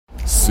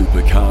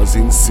Supercars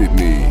in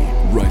Sydney,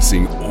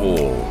 racing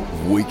all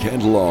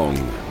weekend long,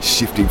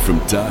 shifting from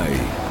day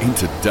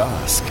into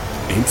dusk,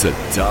 into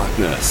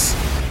darkness.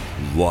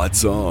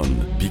 Lights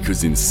on,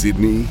 because in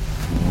Sydney,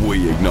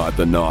 we ignite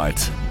the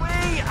night.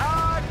 We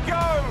are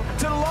go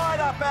to light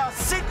up our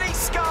Sydney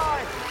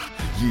sky.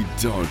 You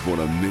don't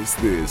want to miss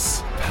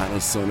this.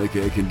 Panasonic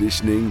Air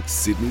Conditioning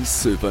Sydney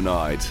Super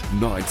Night,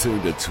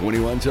 19 to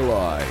 21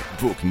 July.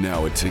 Book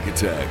now at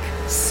Ticketek.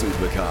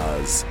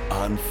 Supercars,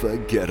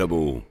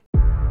 unforgettable.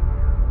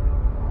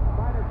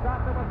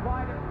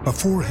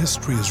 Before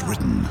history is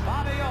written,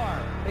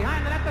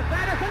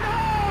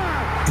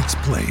 it's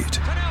played.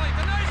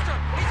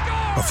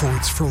 Before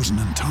it's frozen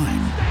in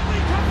time,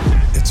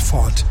 it's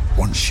fought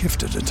one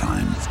shift at a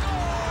time.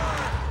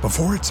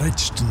 Before it's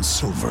etched in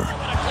silver,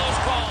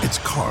 it's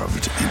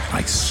carved in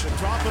ice.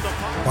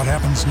 What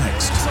happens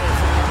next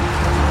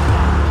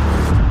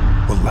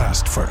will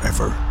last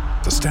forever.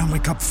 The Stanley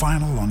Cup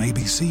Final on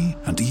ABC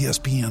and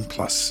ESPN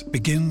Plus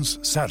begins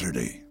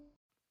Saturday.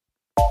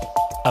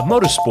 A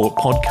Motorsport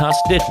Podcast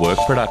Network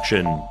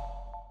production.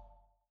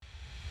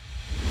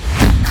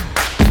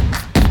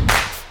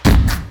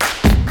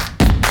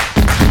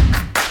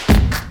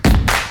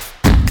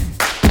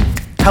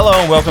 Hello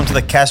and welcome to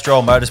the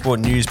Castrol Motorsport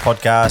News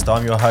Podcast.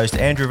 I'm your host,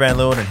 Andrew Van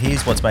Leeuwen, and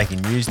here's what's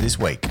making news this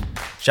week.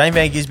 Shane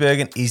Van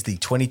Gisbergen is the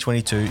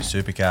 2022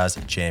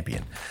 Supercars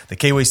champion. The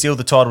Kiwi sealed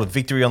the title with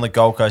victory on the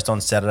Gold Coast on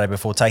Saturday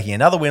before taking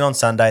another win on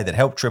Sunday that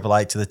helped Triple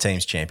Eight to the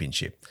team's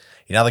championship.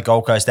 In other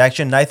Gold Coast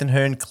action, Nathan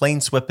Herne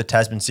clean swept the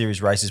Tasman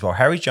Series races while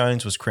Harry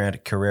Jones was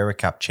crowned Carrera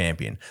Cup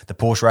champion. The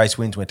Porsche race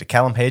wins went to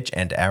Callum Hedge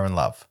and Aaron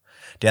Love.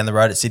 Down the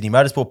road at Sydney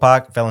Motorsport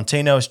Park,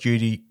 Valentino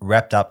Astudi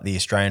wrapped up the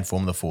Australian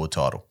Formula Ford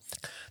title.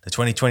 The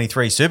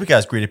 2023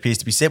 Supercars grid appears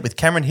to be set with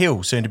Cameron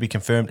Hill soon to be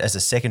confirmed as the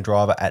second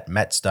driver at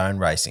Matt Stone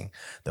Racing.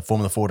 The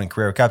Formula Ford and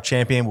Carrera Cup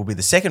champion will be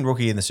the second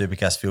rookie in the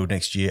Supercars field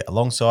next year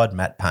alongside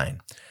Matt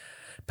Payne.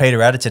 Peter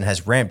Adderton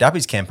has ramped up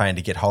his campaign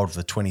to get hold of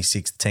the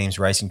 26th team's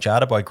racing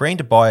charter by agreeing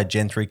to buy a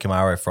Gen 3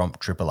 Camaro from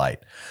Triple Eight.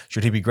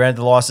 Should he be granted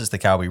the licence, the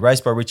car will be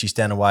raced by Richie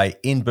Stanaway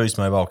in Boost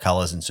Mobile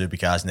colours and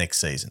Supercars next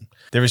season.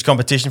 There is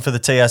competition for the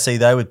TRC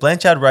though, with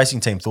Blanchard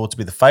Racing Team thought to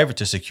be the favourite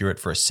to secure it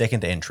for a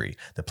second entry.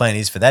 The plan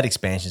is for that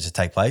expansion to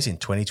take place in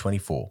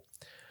 2024.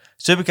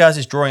 Supercars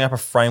is drawing up a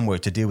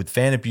framework to deal with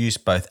fan abuse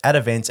both at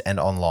events and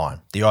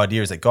online. The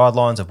idea is that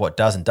guidelines of what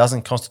does and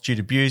doesn't constitute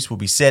abuse will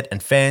be set,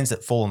 and fans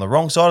that fall on the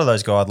wrong side of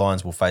those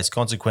guidelines will face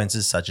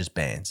consequences such as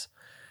bans.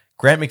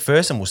 Grant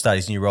McPherson will start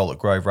his new role at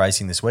Grove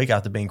Racing this week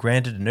after being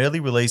granted an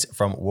early release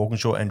from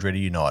Walkinshaw Andretti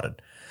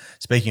United.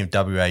 Speaking of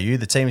WAU,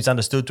 the team is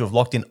understood to have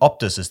locked in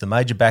Optus as the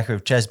major backer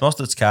of Chaz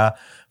Mostert's car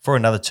for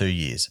another 2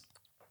 years.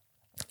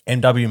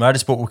 MW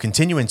Motorsport will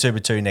continue in Super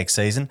 2 next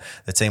season.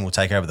 The team will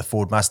take over the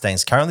Ford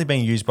Mustangs currently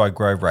being used by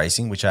Grove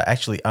Racing, which are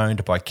actually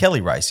owned by Kelly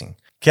Racing.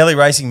 Kelly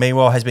Racing,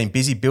 meanwhile, has been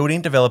busy building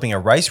and developing a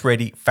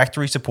race-ready,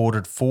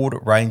 factory-supported Ford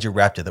Ranger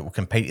Raptor that will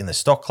compete in the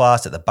stock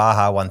class at the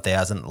Baja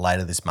 1000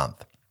 later this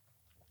month.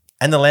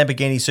 And the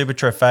Lamborghini Super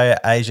Trofeo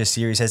Asia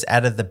Series has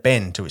added the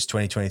Bend to its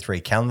 2023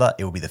 calendar.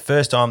 It will be the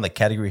first time the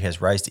category has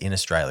raced in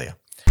Australia.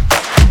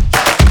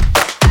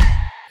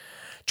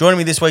 Joining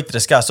me this week to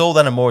discuss all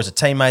that and more is a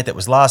teammate that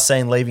was last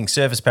seen leaving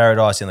Surfers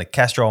Paradise in the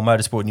Castrol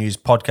Motorsport News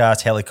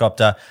podcast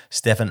helicopter,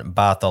 Stefan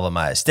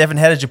Bartholomew. Stefan,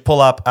 how did you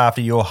pull up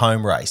after your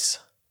home race?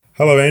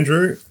 Hello,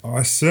 Andrew.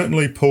 I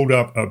certainly pulled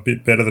up a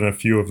bit better than a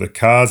few of the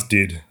cars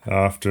did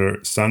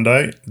after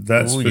Sunday,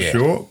 that's for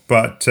sure.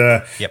 But,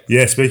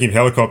 speaking of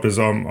helicopters,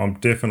 I'm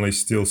definitely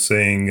still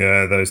seeing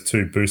those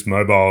two Boost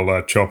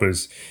Mobile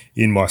choppers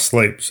in my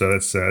sleep, so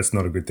that's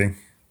not a good thing.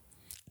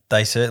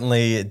 They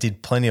certainly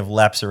did plenty of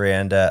laps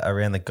around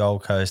the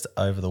Gold Coast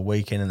over the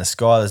weekend in the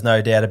sky. There's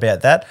no doubt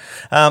about that.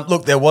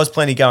 Look, there was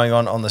plenty going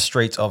on the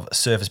streets of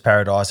Surfers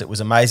Paradise. It was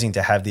amazing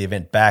to have the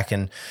event back,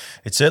 and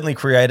it certainly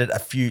created a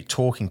few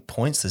talking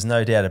points. There's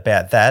no doubt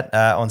about that.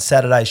 On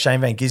Saturday, Shane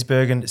Van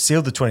Gisbergen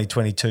sealed the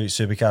 2022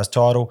 Supercars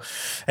title,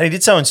 and he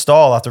did so in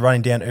style after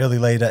running down early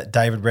leader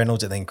David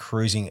Reynolds and then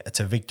cruising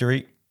to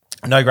victory.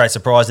 No great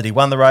surprise that he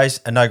won the race,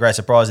 and no great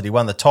surprise that he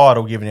won the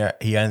title, given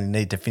he only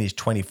needed to finish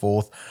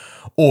 24th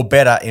or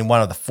better in one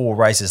of the 4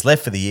 races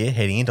left for the year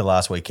heading into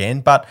last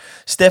weekend. But,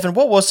 Stefan,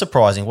 what was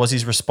surprising was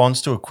his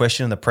response to a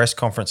question in the press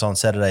conference on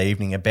Saturday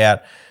evening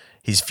about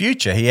his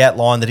future. He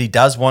outlined that he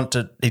does want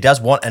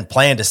and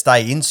plan to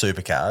stay in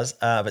Supercars,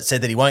 but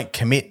said that he won't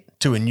commit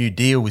to a new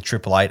deal with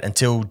Triple Eight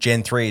until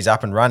Gen 3 is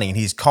up and running, and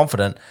he's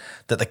confident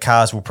that the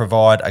cars will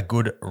provide a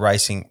good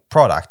racing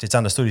product. It's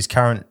understood his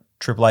current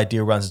Triple Eight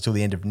deal runs until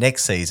the end of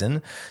next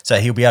season, so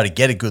he'll be able to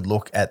get a good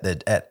look at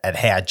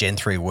how Gen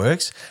 3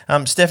 works.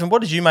 Stefan, what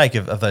did you make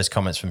of those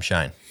comments from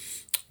Shane?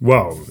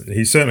 Well,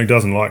 he certainly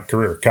doesn't like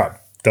Carrera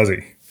Cup, does he?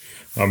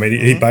 I mean,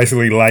 he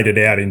basically laid it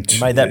out in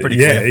made that pretty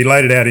clear. Yeah, he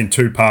laid it out in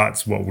 2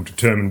 parts, what will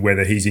determine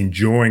whether he's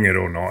enjoying it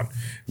or not,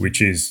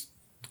 which is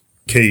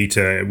key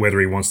to whether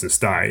he wants to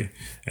stay,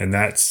 and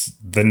that's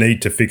the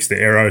need to fix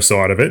the aero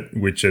side of it,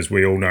 which, as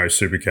we all know,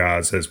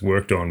 Supercars has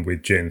worked on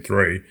with Gen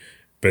 3,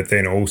 but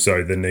then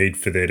also the need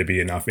for there to be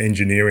enough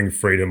engineering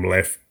freedom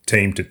left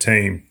team to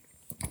team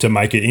to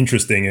make it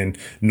interesting and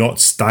not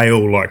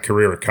stale like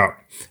Carrera Cup,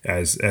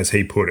 as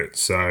he put it.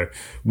 So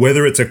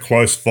whether it's a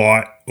close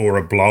fight or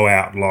a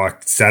blowout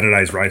like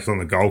Saturday's race on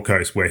the Gold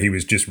Coast, where he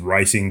was just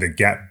racing the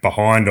gap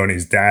behind on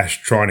his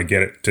dash, trying to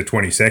get it to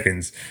 20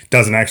 seconds,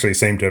 doesn't actually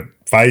seem to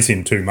faze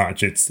him too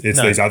much. It's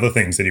these other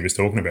things that he was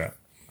talking about.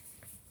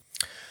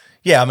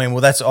 Yeah, I mean,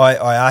 well,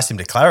 I asked him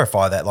to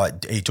clarify that.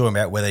 Like, are you talking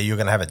about whether you're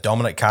going to have a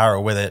dominant car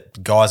or whether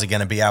guys are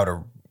going to be able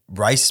to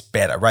race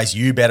better, race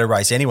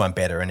anyone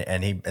better?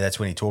 And that's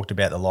when he talked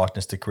about the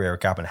likeness to Carrera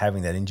Cup and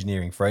having that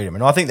engineering freedom.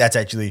 And I think that's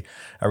actually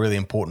a really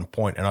important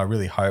point, and I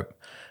really hope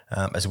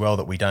as well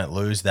that we don't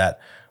lose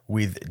that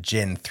with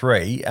Gen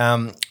 3.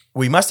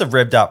 We must have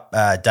revved up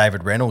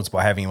David Reynolds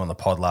by having him on the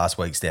pod last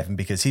week, Stefan,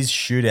 because his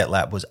shootout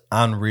lap was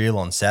unreal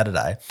on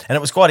Saturday. And it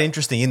was quite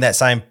interesting in that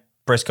same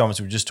press conference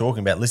we were just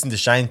talking about. Listen to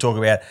Shane talk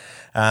about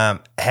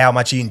how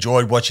much he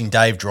enjoyed watching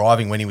Dave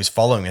driving when he was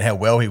following and how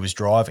well he was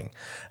driving.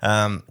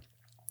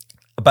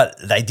 But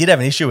they did have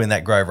an issue in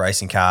that Grove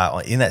Racing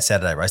car in that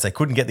Saturday race. They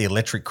couldn't get the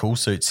electric cool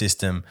suit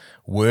system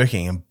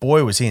working, and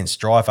boy, was he in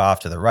strife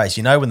after the race.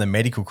 You know, when the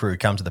medical crew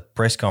come to the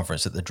press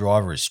conference that the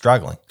driver is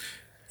struggling.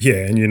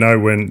 Yeah, and you know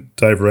when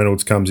Dave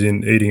Reynolds comes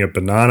in eating a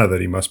banana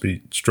that he must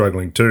be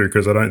struggling too,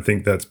 because I don't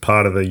think that's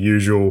part of the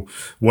usual,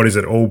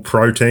 all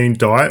protein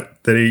diet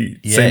that he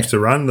seems to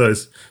run.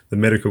 The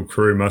medical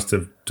crew must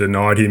have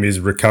denied him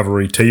his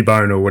recovery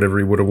T-bone or whatever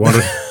he would have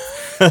wanted.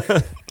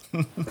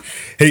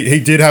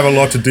 He did have a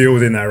lot to deal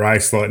with in that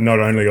race, like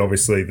not only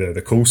obviously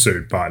the cool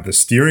suit, but the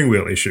steering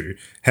wheel issue.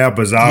 How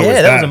bizarre was that?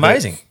 Yeah, that was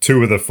amazing.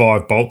 2 of the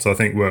 5 bolts, I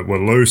think, were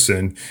loose,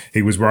 and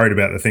he was worried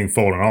about the thing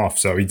falling off.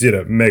 So he did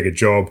a mega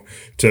job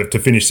to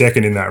finish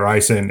second in that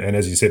race. And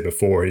as you said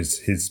before,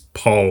 his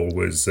pole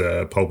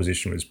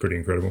position was pretty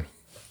incredible.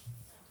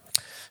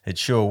 It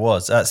sure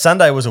was.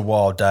 Sunday was a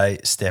wild day,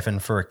 Stefan,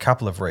 for a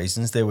couple of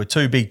reasons. There were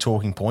 2 big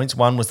talking points.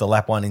 One was the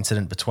lap 1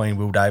 incident between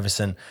Will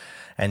Davison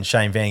and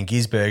Shane Van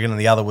Gisbergen, and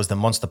the other was the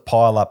monster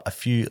pile-up a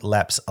few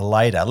laps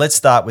later. Let's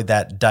start with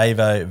that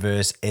Davo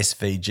versus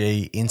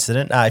SVG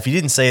incident. If you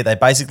didn't see it, they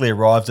basically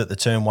arrived at the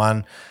turn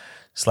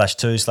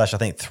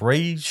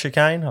 1/2/3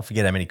 chicane. I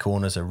forget how many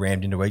corners are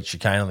rammed into each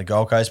chicane on the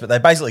Gold Coast, but they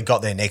basically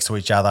got there next to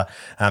each other.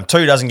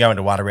 2 doesn't go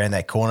into 1 around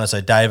that corner,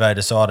 so Davo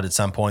decided at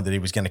some point that he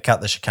was going to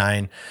cut the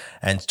chicane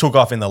and took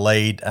off in the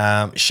lead.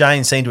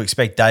 Shane seemed to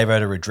expect Davo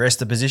to redress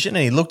the position,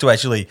 and he looked to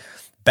actually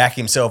back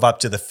himself up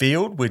to the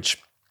field,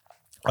 which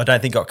I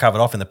don't think got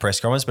covered off in the press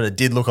conference, but it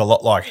did look a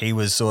lot like he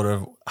was sort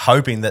of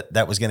hoping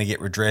that was going to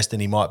get redressed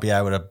and he might be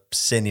able to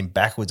send him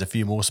backwards a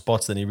few more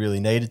spots than he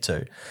really needed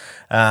to.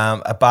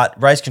 But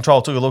race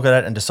control took a look at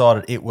it and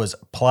decided it was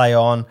play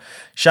on.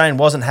 Shane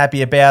wasn't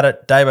happy about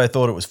it. Davo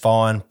thought it was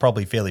fine,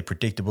 probably fairly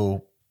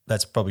predictable.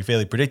 That's probably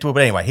fairly predictable.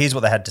 But anyway, here's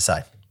what they had to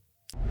say.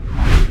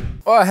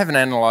 Well, I haven't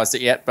analysed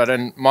it yet, but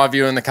in my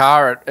view in the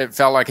car, it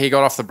felt like he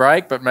got off the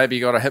brake, but maybe he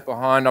got a hit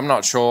behind. I'm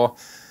not sure.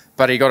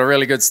 But he got a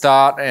really good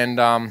start, and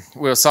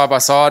we were side by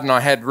side, and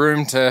I had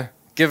room to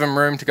give him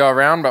room to go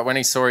around. But when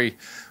I saw he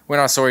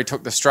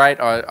took the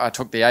straight, I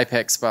took the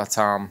apex. But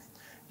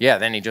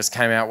then he just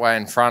came out way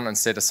in front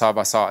instead of side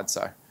by side.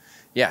 So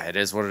yeah, it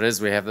is what it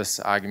is. We have this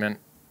argument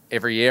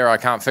every year. I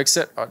can't fix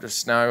it. I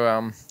just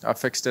know I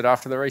fixed it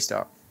after the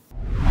restart.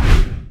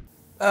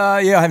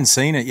 I haven't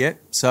seen it yet.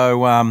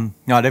 So I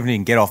definitely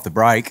didn't get off the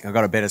brake. I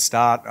got a better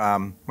start.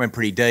 Went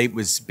pretty deep.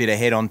 Was a bit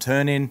ahead on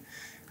turn in.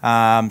 So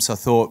I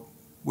thought,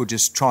 we'll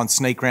just try and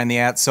sneak around the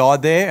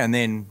outside there, and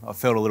then I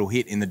felt a little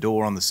hit in the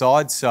door on the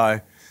side, so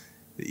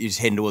you're just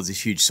heading towards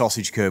this huge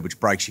sausage curb which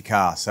breaks your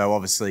car. So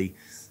obviously,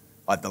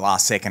 at the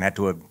last second, had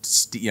to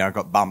have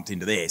got bumped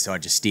into there, so I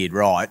just steered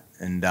right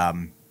and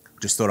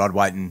just thought I'd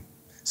wait and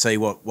see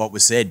what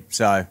was said.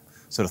 So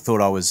sort of thought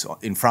I was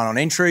in front on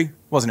entry.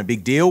 Wasn't a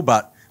big deal,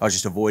 but I was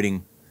just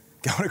avoiding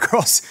going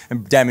across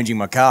and damaging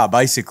my car,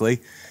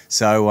 basically.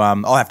 So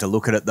I'll have to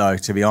look at it, though,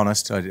 to be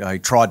honest. I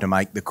tried to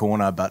make the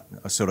corner, but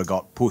I sort of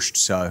got pushed,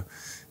 so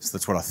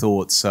that's what I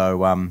thought.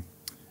 So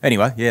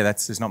anyway,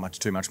 there's not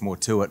too much more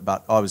to it,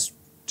 but I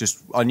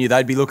knew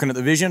they'd be looking at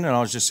the vision, and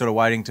I was just sort of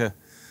waiting to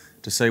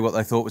see what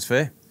they thought was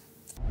fair.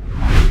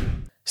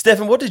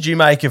 Stefan, what did you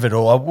make of it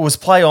all? Was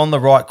play on the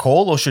right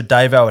call, or should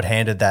Davo have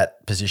handed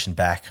that position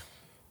back?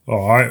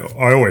 Oh,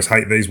 I always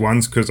hate these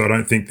ones because I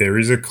don't think there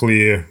is a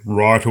clear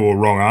right or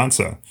wrong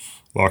answer.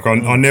 Like,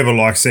 I never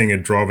like seeing a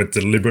driver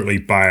deliberately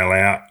bail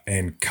out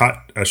and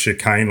cut a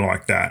chicane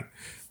like that.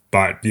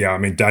 But, yeah, I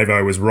mean,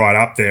 Davo was right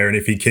up there, and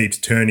if he keeps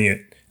turning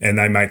it and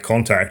they make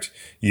contact,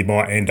 you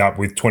might end up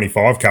with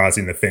 25 cars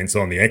in the fence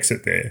on the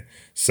exit there.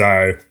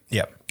 So,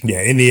 yeah,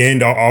 in the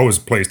end, I was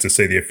pleased to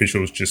see the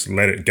officials just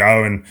let it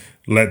go and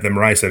let them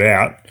race it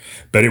out.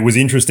 But it was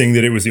interesting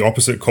that it was the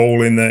opposite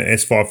call in the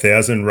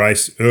S5000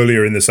 race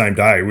earlier in the same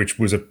day, which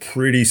was a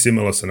pretty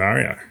similar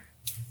scenario.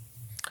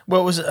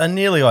 Well, it was a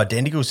nearly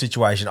identical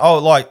situation.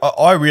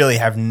 I really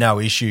have no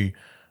issue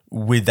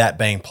with that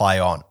being play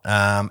on.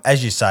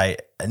 As you say,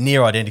 a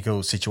near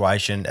identical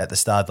situation at the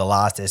start of the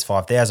last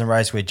S5000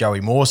 race where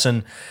Joey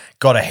Mawson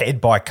got ahead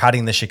by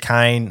cutting the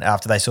chicane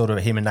after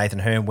him and Nathan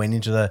Hearn went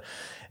into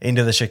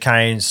into the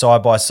chicane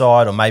side by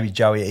side, or maybe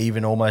Joey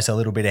even almost a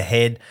little bit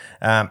ahead.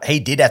 He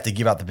did have to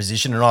give up the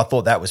position, and I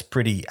thought that was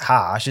pretty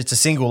harsh. It's a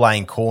single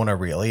lane corner,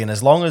 really, and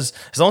as long as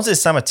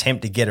there's some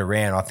attempt to get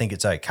around, I think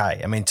it's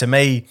okay. I mean, to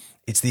me,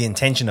 it's the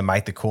intention to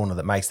make the corner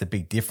that makes the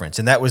big difference,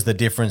 and that was the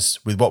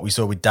difference with what we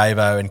saw with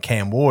Davo and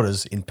Cam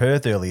Waters in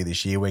Perth earlier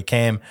this year, where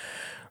Cam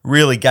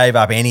really gave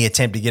up any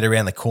attempt to get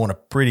around the corner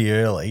pretty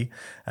early,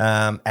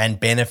 and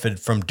benefited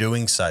from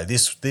doing so.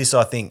 This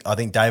I think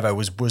Davo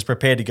was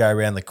prepared to go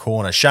around the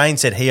corner. Shane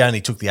said he only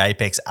took the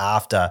apex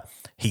after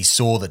he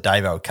saw that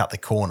Davo had cut the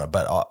corner,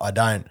 but I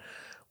don't,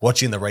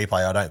 watching the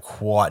replay, I don't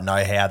quite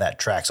know how that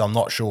tracks. I'm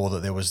not sure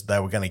that they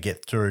were going to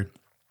get through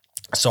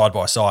side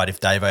by side if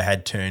Davo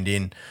had turned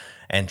in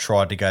and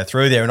tried to go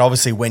through there. And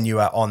obviously when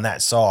you are on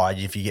that side,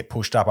 if you get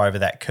pushed up over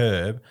that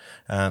curb,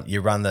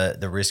 you run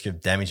the risk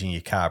of damaging your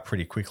car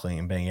pretty quickly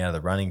and being out of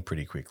the running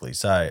pretty quickly.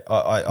 So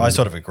I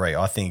sort of agree.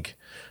 I think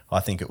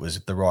it was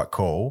the right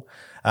call.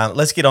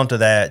 Let's get on to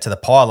the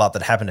pile-up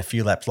that happened a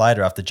few laps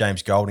later after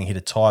James Golding hit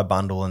a tyre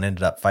bundle and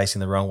ended up facing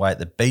the wrong way at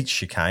the beach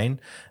chicane.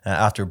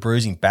 After a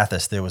bruising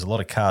Bathurst, there was a lot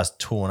of cars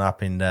torn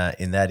up in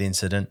that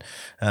incident.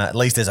 At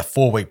least there's a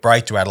 4-week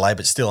break to Adelaide,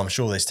 but still I'm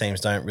sure these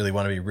teams don't really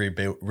want to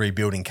be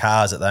rebuilding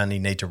cars that they only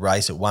need to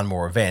race at one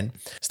more event.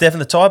 Stefan,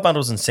 the tyre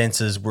bundles and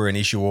sensors were an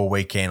issue all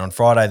weekend. On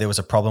Friday, there was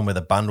a problem where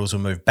the bundles were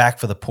moved back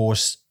for the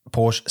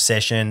Porsche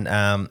session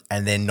and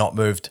then not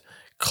moved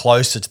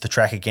closer to the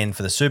track again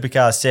for the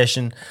supercar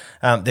session.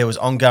 There was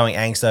ongoing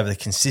angst over the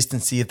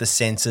consistency of the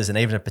sensors and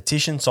even a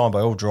petition signed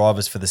by all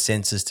drivers for the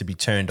sensors to be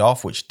turned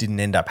off, which didn't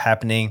end up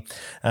happening.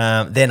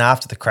 Then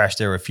after the crash,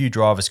 there were a few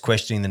drivers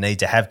questioning the need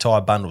to have tyre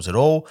bundles at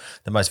all.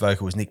 The most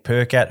vocal was Nick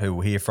Percat, who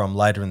we'll hear from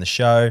later in the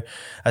show.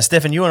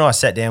 Stefan, you and I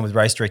sat down with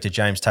race director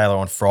James Taylor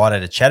on Friday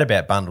to chat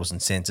about bundles and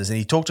sensors, and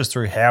he talked us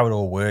through how it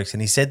all works.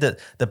 And he said that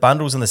the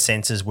bundles and the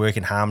sensors work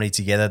in harmony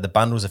together, the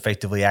bundles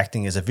effectively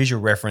acting as a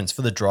visual reference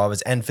for the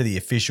drivers and for the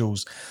officials.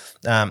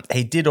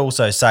 He did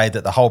also say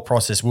that the whole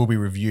process will be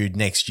reviewed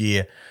next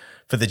year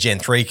for the Gen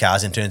 3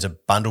 cars in terms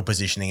of bundle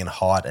positioning and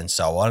height and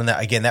so on. And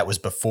that was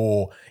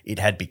before it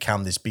had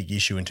become this big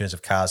issue in terms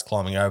of cars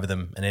climbing over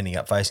them and ending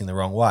up facing the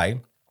wrong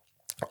way.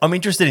 I'm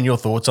interested in your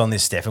thoughts on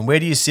this, Stefan. Where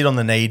do you sit on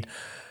the need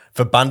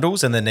for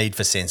bundles and the need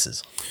for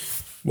sensors?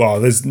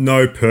 Well, there's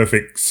no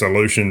perfect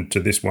solution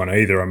to this one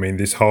either. I mean,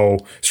 this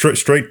whole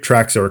street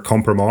tracks are a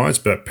compromise,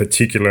 but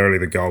particularly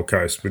the Gold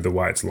Coast with the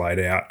way it's laid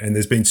out. And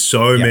there's been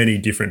so many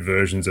different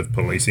versions of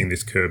policing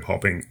this curb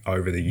hopping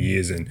over the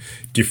years and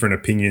different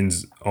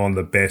opinions on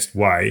the best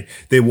way.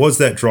 There was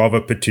that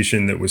driver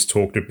petition that was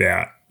talked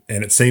about,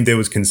 and it seemed there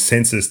was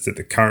consensus that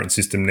the current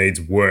system needs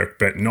work,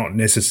 but not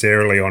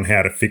necessarily on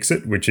how to fix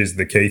it, which is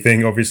the key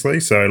thing, obviously.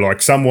 So, like,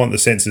 some want the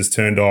sensors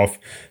turned off,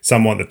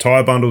 some want the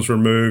tyre bundles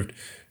removed,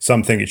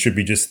 some think it should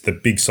be just the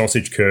big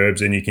sausage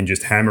curbs and you can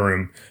just hammer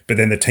them. But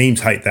then the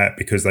teams hate that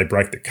because they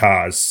break the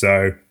cars.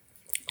 So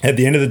at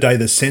the end of the day,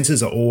 the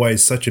sensors are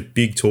always such a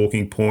big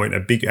talking point, a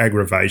big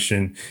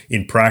aggravation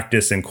in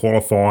practice and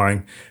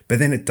qualifying. But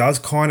then it does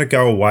kind of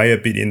go away a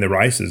bit in the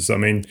races. I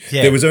mean,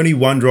 There was only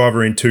one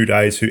driver in 2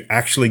 days who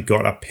actually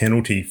got a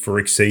penalty for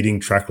exceeding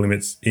track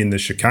limits in the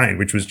chicane,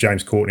 which was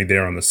James Courtney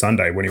there on the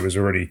Sunday when he was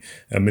already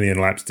a million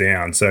laps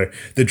down. So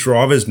the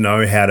drivers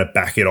know how to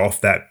back it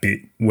off that bit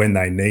when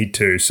they need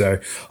to. So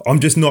I'm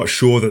just not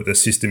sure that the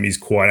system is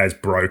quite as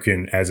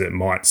broken as it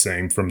might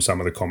seem from some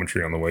of the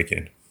commentary on the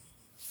weekend.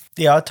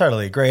 Yeah, I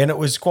totally agree. And it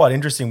was quite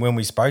interesting when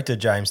we spoke to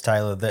James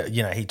Taylor that,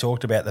 he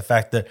talked about the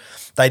fact that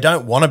they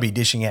don't want to be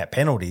dishing out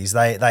penalties.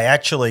 They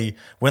actually,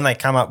 when they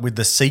come up with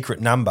the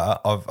secret number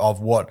of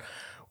what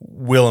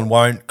will and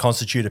won't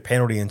constitute a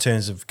penalty in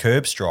terms of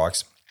curb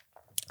strikes,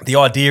 the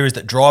idea is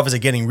that drivers are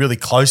getting really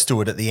close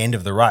to it at the end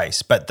of the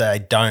race, but they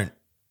don't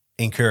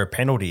incur a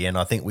penalty. And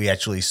I think we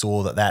actually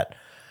saw that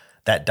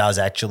does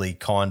actually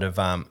kind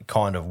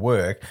of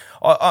work.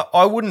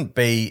 I wouldn't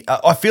be.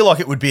 I feel like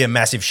it would be a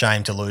massive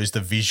shame to lose the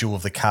visual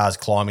of the cars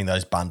climbing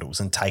those bundles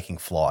and taking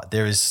flight.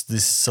 There is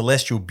this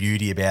celestial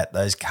beauty about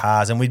those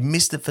cars, and we'd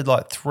missed it for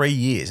like 3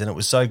 years, and it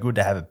was so good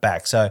to have it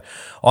back. So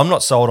I'm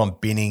not sold on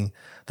binning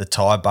the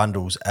tyre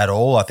bundles at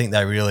all. I think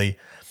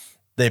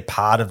they're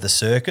part of the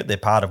circuit. They're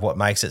part of what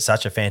makes it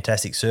such a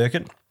fantastic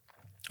circuit.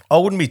 I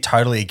wouldn't be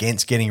totally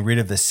against getting rid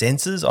of the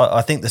sensors.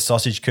 I think the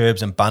sausage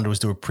curbs and bundles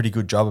do a pretty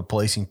good job of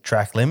policing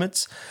track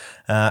limits,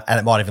 and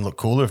it might even look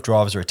cooler if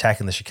drivers are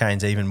attacking the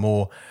chicanes even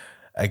more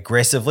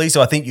aggressively.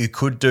 So I think you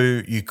could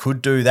do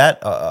that.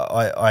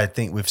 I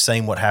think we've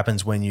seen what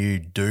happens when you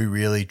do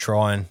really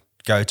try and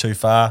go too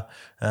far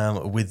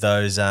with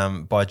those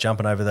by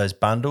jumping over those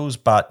bundles.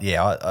 But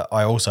yeah,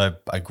 I also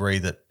agree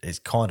that it's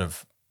kind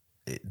of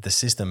the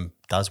system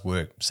does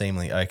work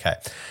seemingly okay.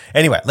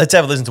 Anyway, let's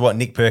have a listen to what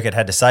Nick Percat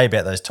had to say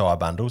about those tyre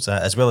bundles,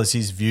 as well as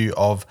his view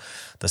of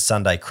the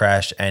Sunday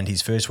crash and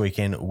his first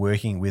weekend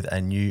working with a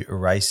new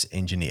race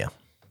engineer.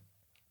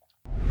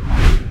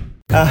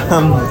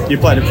 You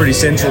played a pretty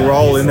central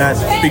role in that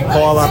big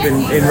pile-up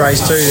in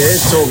race 2 there.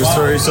 Talk us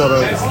through sort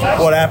of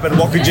what happened,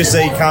 what could you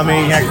see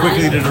coming, how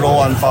quickly did it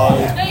all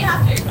unfold?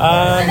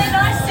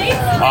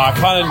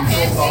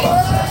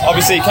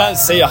 Obviously you can't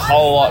see a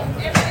whole lot,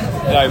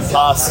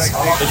 past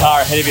the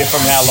car ahead of you from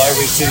how low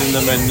we're sitting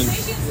them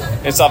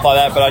and stuff like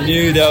that, but I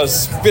knew there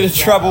was a bit of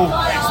trouble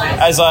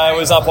as I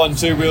was up on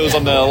two wheels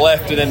on the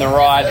left and then the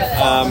right.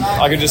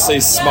 I could just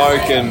see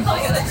smoke and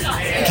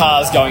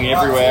cars going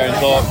everywhere and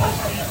thought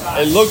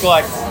it looked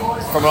like,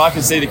 from what I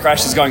could see, the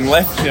crash is going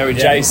left, with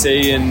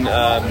JC and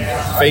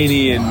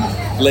Feeney and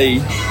Lee.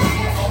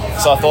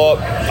 So I thought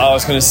I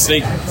was going to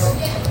sneak.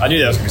 I knew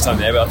there was going to be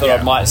something there, but I thought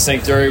I might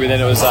sneak through. But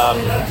then it was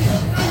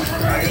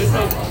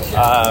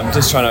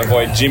just trying to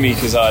avoid Jimmy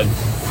because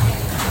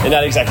in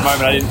that exact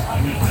moment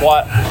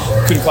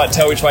I couldn't quite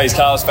tell which way his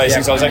car was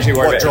facing. So I was actually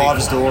worried about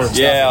driver's door.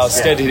 Yeah, I was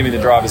scared to hit him in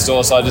the driver's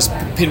door. So I just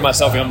pinned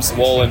myself against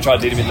the wall and tried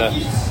to hit him in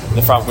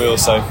the front wheel.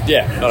 So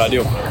yeah, not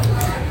ideal.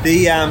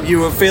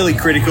 You were fairly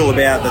critical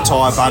about the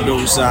tyre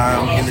bundles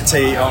on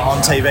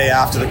TV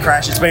after the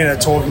crash. It's been a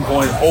talking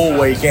point all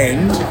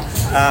weekend.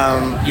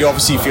 You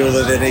obviously feel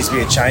that there needs to be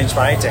a change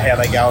made to how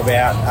they go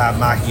about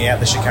marking out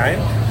the chicane.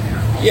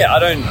 Yeah,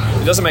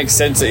 it doesn't make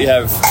sense that you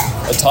have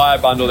a tyre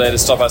bundle there to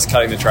stop us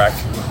cutting the track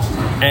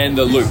and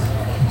the loop.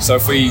 So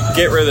if we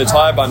get rid of the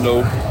tyre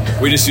bundle,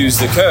 we just use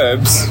the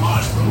curbs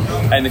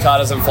and the car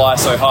doesn't fly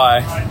so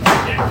high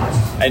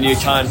and you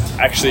can't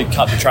actually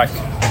cut the track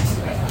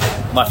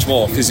much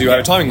more because you have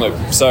a timing loop.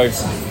 So,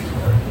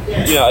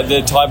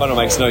 the tyre bundle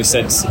makes no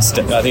sense. I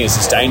think it's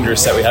just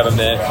dangerous that we have them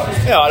there.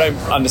 I don't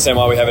understand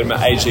why we have them at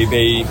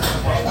AGB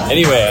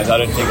anywhere. I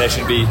don't think they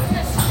should be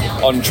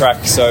on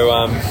track.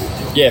 So,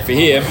 for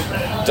here,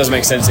 it doesn't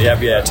make sense that you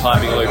have a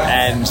timing loop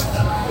and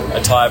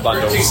a tyre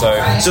bundle. So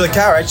the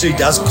car actually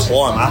does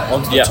climb up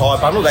onto the tyre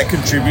bundle. That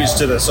contributes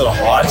to the sort of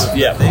height.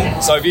 Yeah.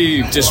 So if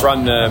you just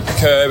run the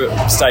curb,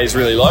 it stays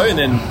really low and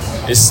then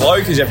it's slow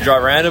because you have to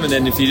drive around them. And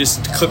then if you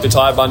just clip the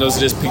tyre bundles,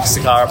 it just picks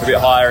the car up a bit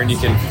higher and you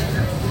can,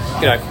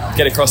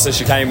 get across the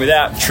chicane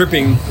without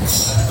tripping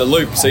the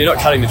loop. So you're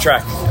not cutting the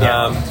track.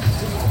 Yeah.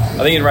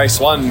 I think in race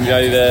 1,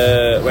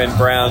 when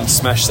Brown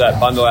smashed that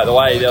bundle out of the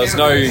way, there was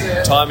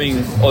no timing,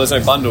 or there's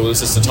no bundle, it was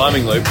just a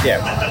timing loop. Yeah.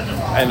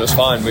 And it was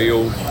fine. We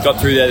all got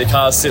through there. The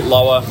cars sit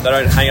lower. They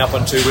don't hang up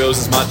on two wheels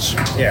as much.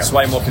 Yeah. It's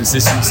way more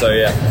consistent, so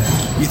yeah.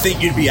 You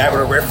think you'd be able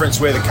to reference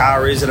where the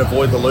car is and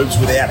avoid the loops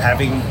without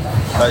having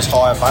those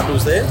tyre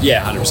bundles there?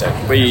 Yeah,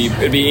 100%.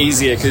 It'd be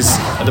easier because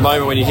at the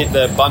moment when you hit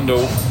the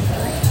bundle,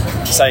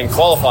 say in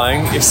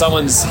qualifying, if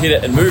someone's hit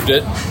it and moved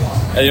it,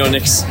 and you're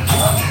next,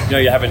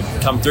 you haven't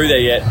come through there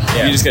yet,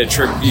 you just get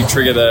you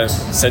trigger the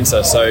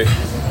sensor. So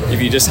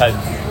if you just had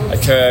a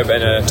curb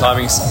and a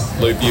timing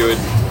loop, you would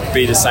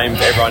be the same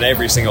for everyone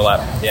every single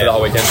lap for the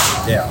whole weekend.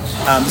 Yeah.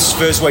 This is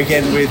first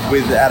weekend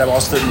with Adam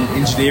Austin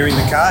engineering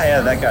the car.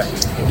 How did that go?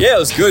 Yeah, it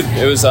was good.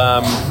 It was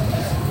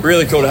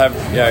really cool to have.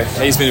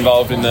 He's been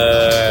involved in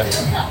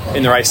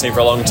the race team for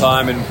a long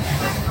time and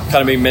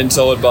kind of been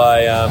mentored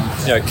by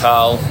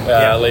Carl,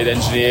 lead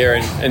engineer,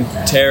 and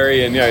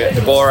Terry and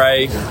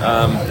DeBore.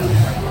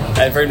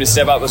 And for him to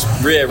step up was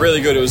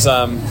really good. It was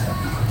a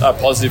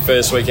positive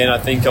first weekend. I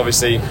think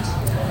obviously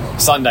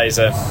Sundays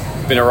have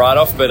been a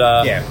write-off, but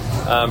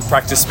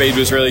practice speed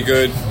was really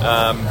good.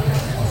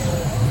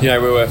 We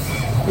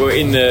were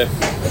in the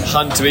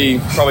hunt to be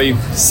probably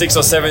 6th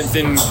or 7th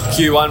in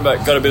Q1,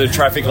 but got a bit of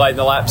traffic late in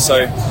the lap. So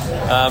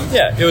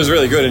it was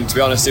really good. And to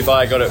be honest, if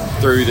I got it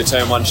through the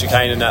turn 1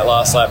 chicane in that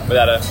last lap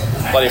without a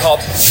bloody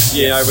hop,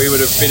 we would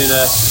have been in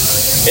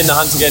the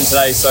hunt again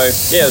today. So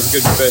yeah, it was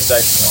a good first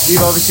day.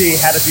 You've obviously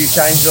had a few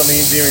changes on the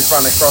engineering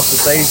front across the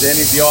season.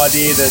 Is the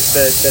idea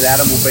that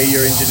Adam will be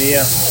your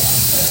engineer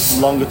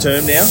longer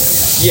term now?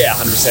 Yeah,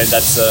 100%.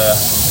 That's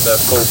the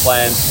full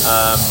plan.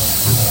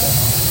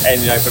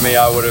 And for me,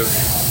 I would have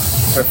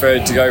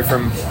preferred to go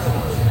from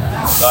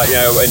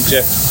when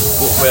Jeff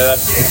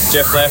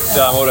left,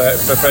 I would have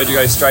preferred to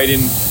go straight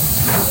in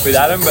with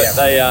Adam, but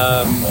they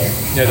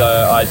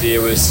the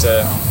idea was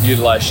to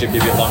utilise Shippy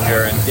a bit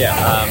longer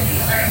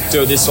and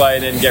do it this way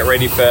and then get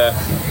ready for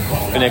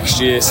next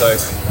year. So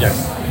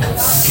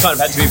kind of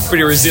had to be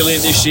pretty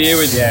resilient this year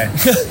with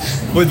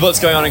with what's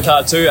going on in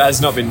car 2. It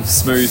has not been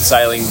smooth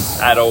sailing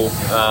at all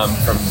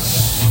from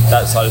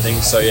that side of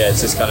things. So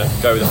it's just kind of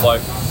go with the flow.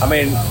 I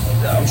mean,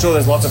 I'm sure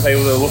there's lots of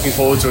people that are looking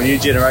forward to a new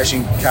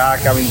generation car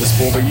coming to the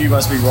sport, but you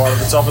must be right at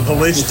the top of the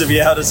list to be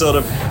able to sort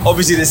of,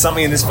 obviously there's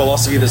something in this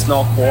philosophy that's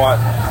not quite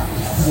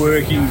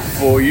working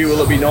for you.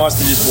 Will it be nice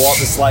to just wipe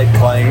the slate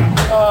clean,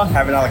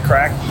 have another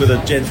crack with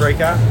a Gen 3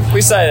 car?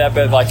 We say that,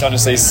 but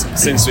honestly,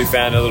 since we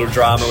found a little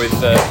drama with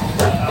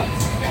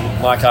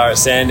my car at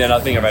Sandown, I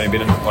think I've only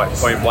been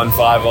 0.15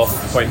 off,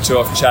 0.2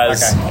 off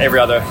Chaz. Okay. Every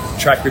other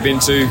track we've been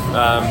to,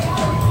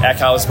 our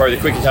car was probably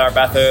the quicker car at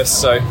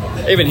Bathurst. So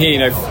even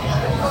here,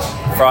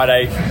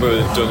 Friday we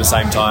were doing the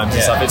same times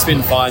and stuff. It's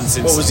been fine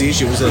since. What was the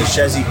issue? Was it a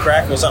chassis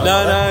crack or something?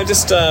 No,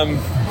 just there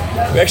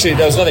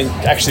was nothing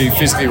actually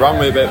physically wrong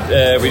with it,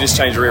 but we just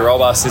changed the rear roll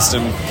bar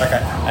system.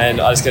 Okay. And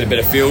I just get a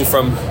better feel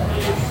from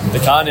the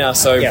car now.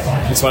 So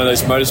it's one of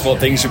those motorsport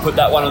things. You put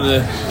that one on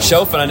the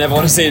shelf, and I never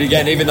want to see it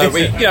again. Even though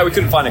we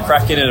couldn't find a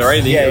crack in it or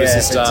anything. It was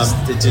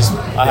just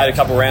I had a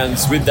couple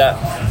rounds with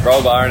that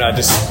roll bar, and I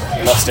just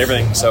lost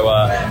everything. So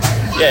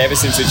ever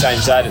since we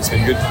changed that, it's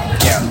been good.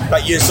 Yeah,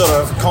 but you're sort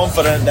of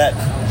confident that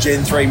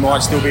Gen 3 might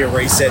still be a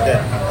reset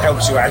that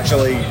helps you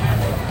actually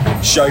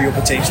show your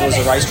potential as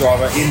a race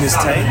driver in this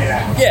team?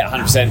 Yeah,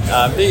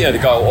 100%. The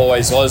goal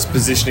always was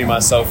positioning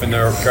myself in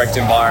the correct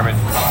environment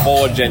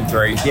for Gen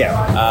 3.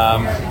 Yeah.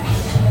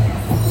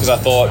 Because I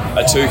thought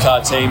a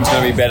two-car team's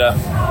going to be better.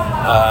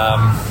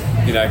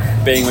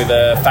 Being with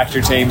a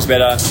factory team's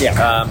better.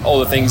 Yeah. All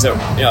the things that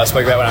I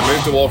spoke about when I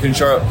moved to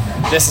Walkinshaw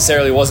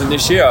necessarily wasn't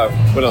this year. I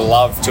would have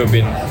loved to have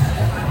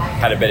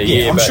had a better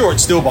year. I'm sure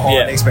it's still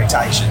behind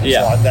expectations.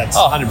 Yeah. Like that's,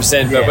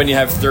 100%. But when you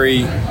have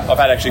I've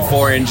had actually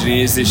 4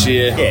 engineers this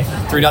year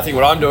through nothing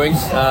what I'm doing.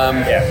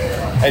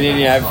 And then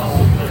you have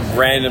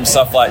random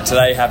stuff like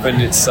today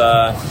happened. It's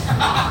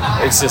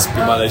just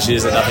been one of those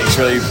years that nothing's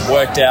really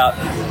worked out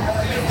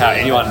how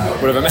anyone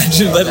would have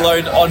imagined, let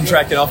alone on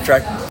track and off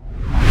track.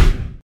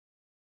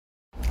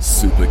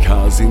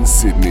 Supercars in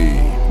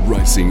Sydney,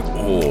 racing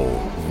all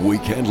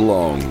weekend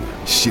long,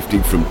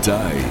 shifting from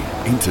day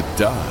into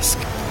dusk,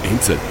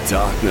 into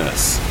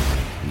darkness.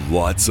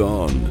 Lights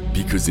on,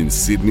 because in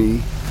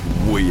Sydney,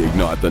 we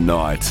ignite the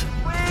night.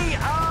 We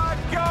are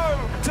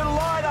go to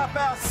light up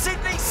our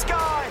Sydney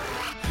sky.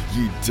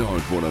 You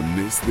don't want to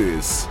miss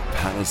this.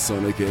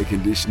 Panasonic Air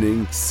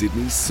Conditioning,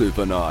 Sydney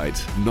Super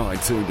Night,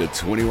 19 to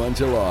 21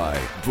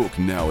 July. Book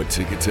now at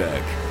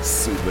Ticketek.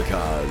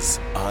 Supercars,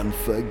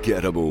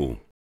 unforgettable.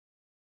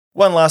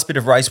 One last bit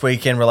of race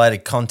weekend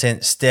related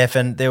content,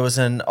 Stefan. There was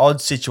an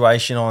odd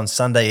situation on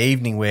Sunday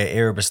evening where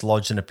Erebus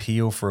lodged an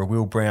appeal for a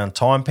Will Brown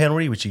time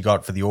penalty, which he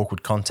got for the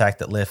awkward contact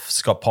that left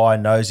Scott Pye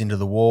nose into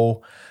the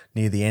wall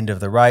near the end of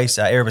the race.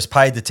 Erebus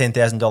paid the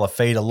 $10,000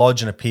 fee to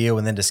lodge an appeal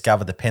and then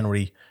discovered the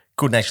penalty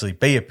couldn't actually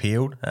be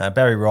appealed.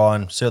 Barry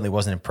Ryan certainly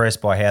wasn't impressed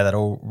by how that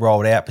all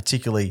rolled out,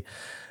 particularly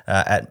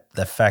at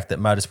the fact that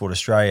Motorsport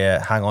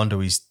Australia hung on to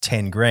his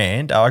 10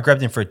 grand. I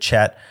grabbed him for a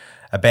chat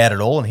about it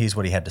all, and here's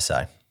what he had to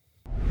say.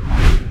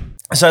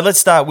 So let's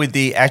start with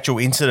the actual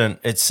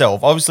incident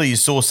itself. Obviously, you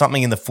saw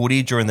something in the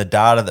footage or in the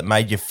data that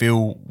made you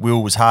feel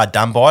Will was hard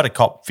done by to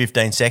cop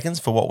 15 seconds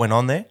for what went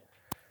on there?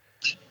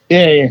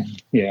 Yeah,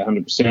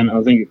 100%.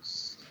 I think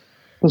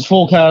there's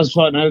 4 cars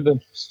fighting over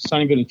the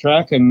same bit of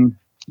track, and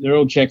they're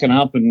all checking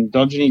up and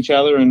dodging each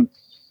other, and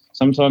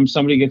sometimes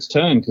somebody gets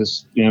turned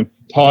because,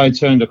 Pye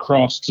turned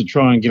across to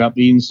try and get up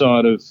the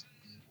inside of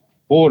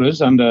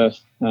Borders under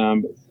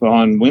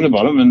behind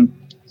Winterbottom, and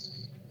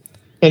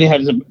then he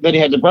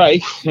had to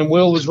brake, and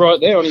Will was right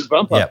there on his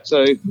bumper. Yep.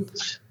 So,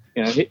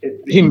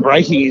 him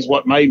braking is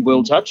what made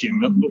Will touch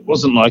him. It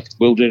wasn't like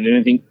Will did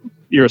anything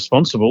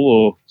irresponsible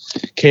or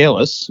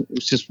careless.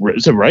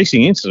 It's a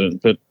racing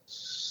incident, but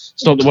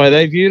it's not the way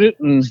they viewed it.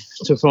 And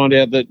to find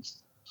out that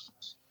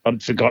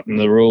I'd forgotten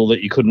the rule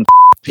that you couldn't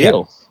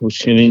appeal,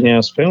 which an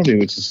in-house penalty,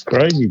 which is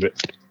crazy, but.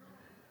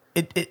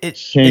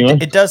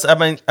 It does. I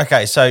mean,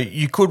 okay, so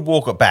you could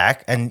walk it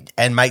back and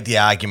make the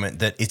argument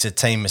that it's a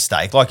team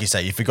mistake. Like you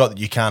say, you forgot that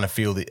you can't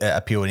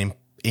appeal an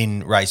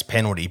in-race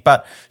penalty,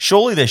 but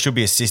surely there should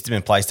be a system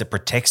in place that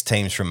protects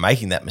teams from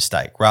making that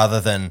mistake rather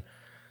than,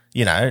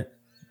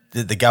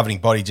 the governing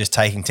body just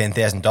taking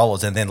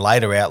 $10,000 and then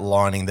later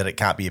outlining that it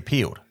can't be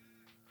appealed.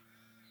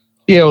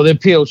 Yeah, well, the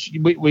appeal,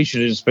 we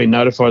should have just been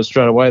notified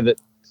straight away that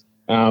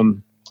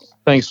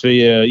thanks for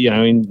your,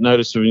 in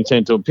notice of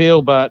intent to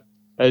appeal, but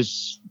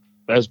as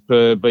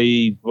per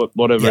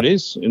whatever it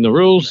is in the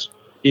rules,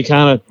 you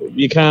can't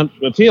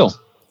appeal.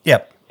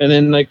 Yep. And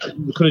then they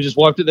could have just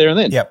wiped it there and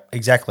then. Yep,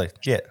 exactly.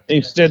 Yeah.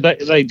 Instead,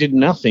 they did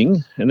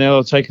nothing, and now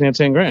they're taking out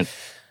 10 grand.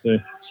 So,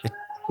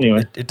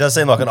 anyway, it does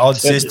seem like an odd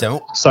system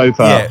so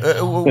far.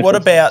 Yeah. What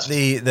about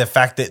the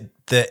fact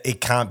that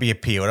it can't be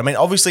appealed? I mean,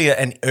 obviously,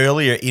 an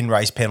earlier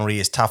in-race penalty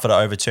is tougher to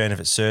overturn if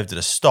it's served at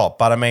a stop,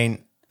 but I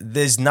mean,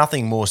 there's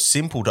nothing more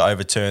simple to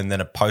overturn than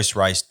a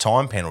post-race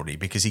time penalty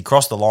because he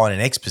crossed the line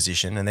in X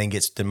position and then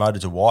gets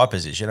demoted to Y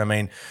position. I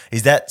mean,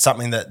 is that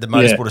something that the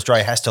Motorsport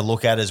Australia has to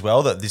look at as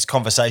well, that this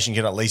conversation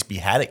can at least be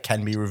had, it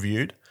can be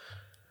reviewed?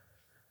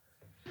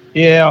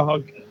 Yeah,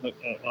 I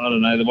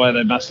don't know. The way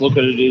they must look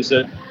at it is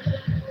that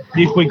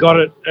if we got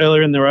it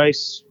earlier in the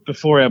race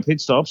before our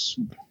pit stops,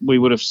 we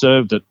would have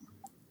served it.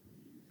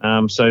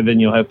 So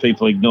then you'll have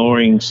people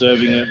ignoring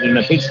serving it in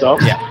the pit stop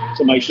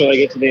to make sure they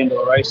get to the end of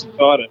the race and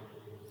fight it.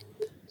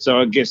 So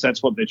I guess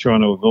that's what they're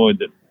trying to avoid,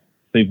 that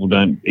people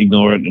don't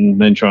ignore it and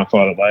then try and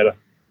fight it later.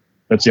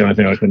 That's the only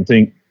thing I can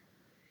think.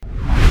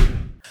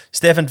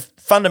 Stefan,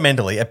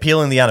 fundamentally,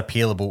 appealing the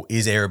unappealable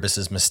is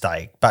Erebus's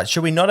mistake, but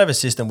should we not have a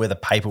system where the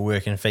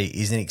paperwork and fee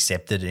isn't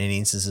accepted in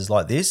instances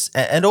like this?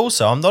 And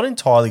also, I'm not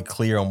entirely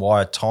clear on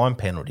why a time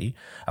penalty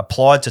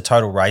applied to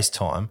total race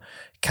time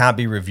can't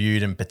be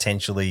reviewed and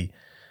potentially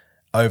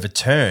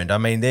overturned. I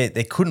mean, there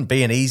couldn't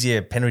be an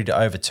easier penalty to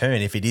overturn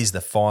if it is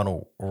the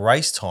final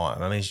race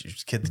time. I mean,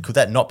 could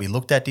that not be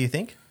looked at, do you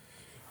think?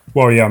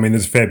 Well, yeah, I mean,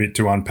 there's a fair bit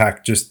to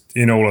unpack just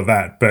in all of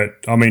that. But,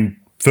 I mean,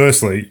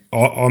 firstly,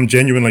 I'm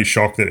genuinely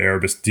shocked that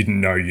Erebus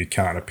didn't know you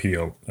can't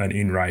appeal an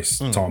in-race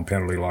time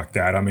penalty like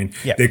that. I mean,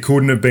 there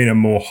couldn't have been a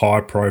more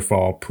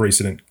high-profile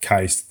precedent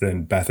case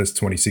than Bathurst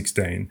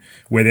 2016,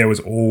 where there was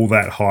all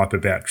that hype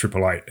about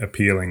Triple Eight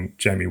appealing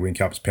Jamie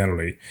Winkup's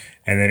penalty,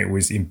 and then it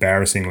was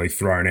embarrassingly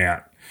thrown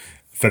out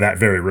for that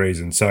very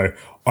reason. So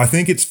I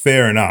think it's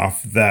fair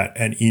enough that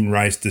an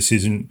in-race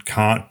decision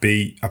can't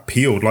be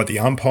appealed. Like, the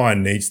umpire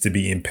needs to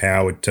be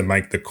empowered to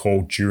make the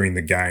call during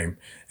the game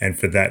and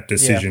for that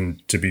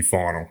decision to be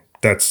final.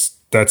 That's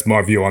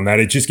my view on that.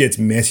 It just gets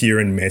messier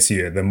and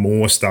messier the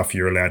more stuff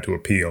you're allowed to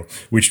appeal,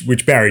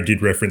 which Barry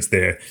did reference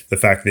there, the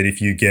fact that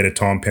if you get a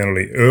time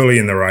penalty early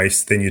in the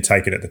race, then you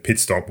take it at the pit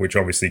stop, which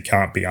obviously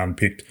can't be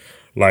unpicked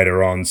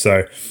later on.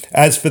 So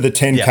as for the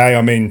 10K,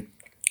 I mean,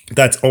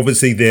 that's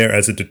obviously there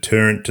as a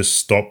deterrent to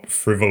stop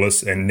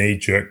frivolous and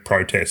knee-jerk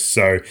protests.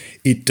 So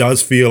it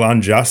does feel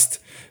unjust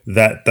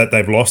that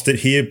they've lost it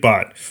here,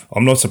 but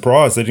I'm not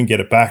surprised they didn't get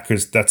it back,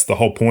 because that's the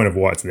whole point of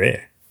why it's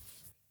there.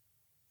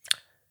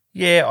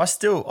 Yeah, I'm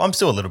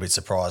still a little bit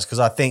surprised, because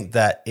I think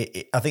that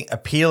I think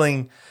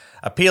appealing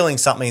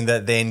something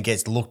that then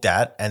gets looked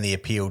at and the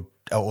appeal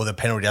or the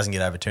penalty doesn't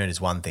get overturned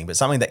is one thing, but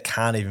something that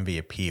can't even be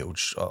appealed,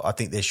 I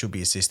think there should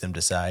be a system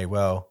to say,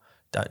 well,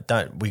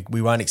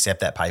 we won't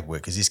accept that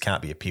paperwork because this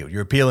can't be appealed.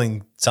 You're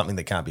appealing something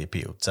that can't be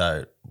appealed,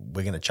 so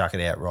we're going to chuck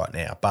it out right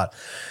now. But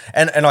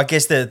and I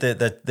guess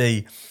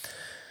the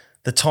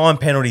time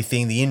penalty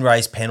thing, the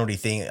in-race penalty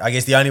thing, I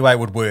guess the only way it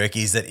would work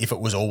is that if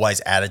it was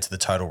always added to the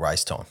total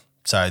race time,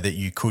 so that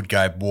you could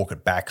go walk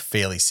it back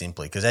fairly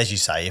simply. Because as you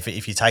say, if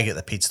you take it at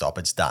the pit stop,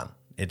 it's done.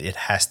 It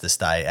has to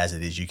stay as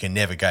it is. You can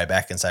never go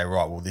back and say,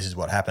 right, well, this is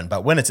what happened.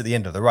 But when it's at the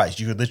end of the race,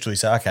 you could literally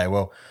say, okay,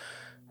 well,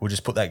 we'll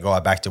just put that guy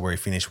back to where he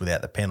finished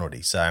without the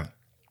penalty. So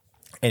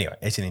anyway,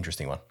 it's an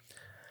interesting one.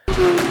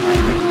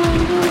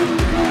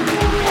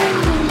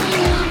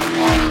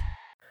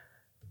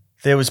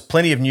 There was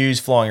plenty of news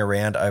flying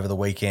around over the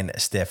weekend,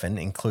 Stefan,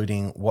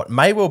 including what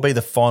may well be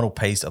the final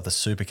piece of the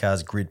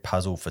Supercars grid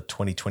puzzle for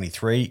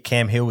 2023.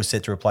 Cam Hill was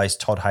set to replace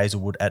Todd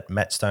Hazelwood at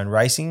Matt Stone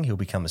Racing. He'll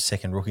become the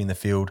second rookie in the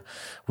field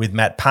with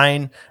Matt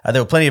Payne.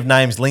 There were plenty of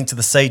names linked to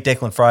the seat.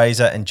 Declan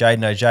Fraser and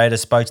Jaden Ojeda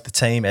spoke to the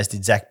team, as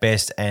did Zach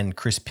Best and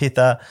Chris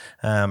Pither.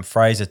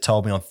 Fraser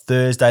told me on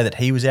Thursday that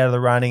he was out of the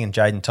running, and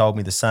Jaden told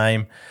me the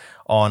same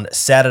on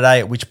Saturday,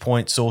 at which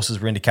point sources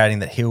were indicating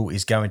that Hill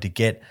is going to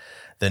get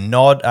the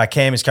nod.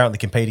 Cam is currently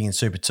competing in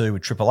Super 2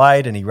 with Triple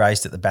Eight, and he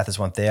raced at the Bathurst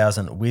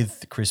 1000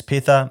 with Chris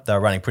Pither. They were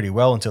running pretty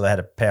well until they had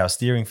a power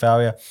steering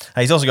failure.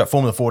 He's also got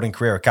Formula 14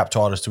 Carrera Cup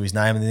titles to his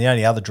name, and the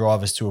only other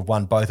drivers to have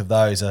won both of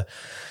those are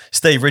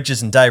Steve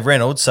Richards and Dave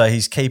Reynolds, so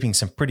he's keeping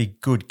some pretty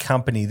good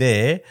company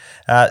there.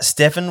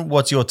 Stefan,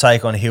 what's your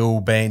take on Hill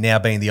being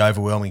the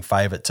overwhelming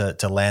favourite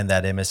to land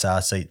that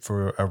MSR seat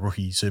for a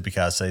rookie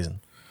supercar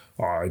season?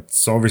 Oh,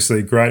 it's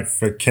obviously great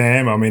for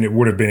Cam. I mean, it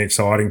would have been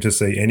exciting to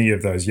see any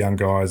of those young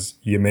guys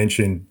you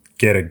mentioned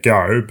get a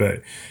go,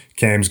 but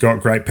Cam's got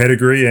great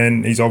pedigree,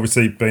 and he's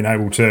obviously been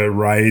able to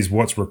raise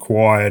what's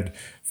required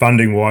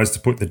funding-wise to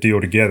put the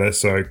deal together,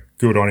 so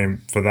good on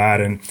him for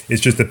that. And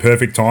it's just the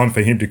perfect time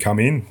for him to come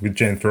in with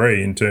Gen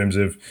 3 in terms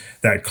of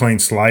that clean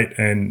slate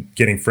and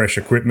getting fresh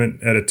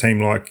equipment at a team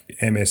like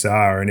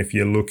MSR. And if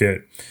you look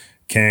at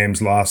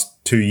Cam's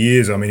last 2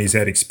 years, I mean, he's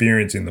had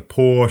experience in the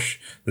Porsche,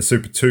 the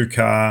Super 2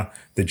 car,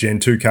 the Gen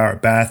 2 car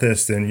at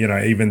Bathurst, and,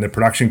 even the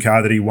production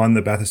car that he won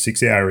the Bathurst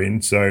 6 Hour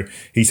in. So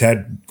he's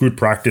had good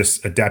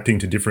practice adapting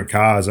to different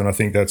cars, and I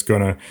think that's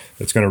gonna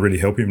really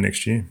help him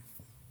next year.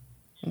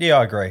 Yeah,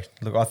 I agree.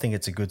 Look, I think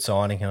it's a good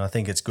signing, and I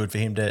think it's good for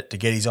him to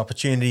get his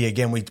opportunity.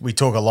 Again, we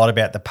talk a lot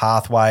about the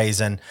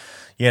pathways, and,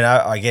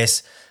 I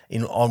guess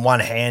on one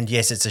hand,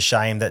 yes, it's a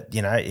shame that,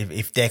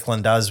 if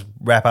Declan does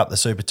wrap up the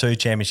Super 2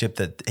 championship,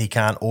 that he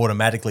can't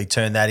automatically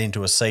turn that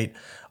into a seat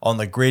on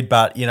the grid.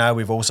 But,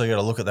 we've also got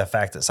to look at the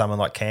fact that someone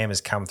like Cam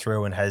has come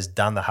through and has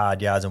done the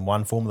hard yards and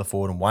won Formula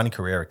Ford and won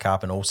Carrera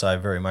Cup, and also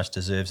very much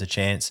deserves a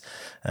chance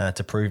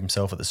to prove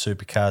himself at the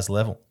supercars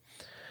level.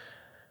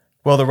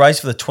 Well, the race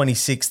for the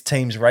 26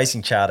 teams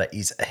racing charter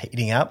is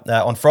heating up.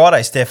 On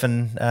Friday,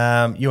 Stefan,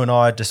 you and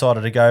I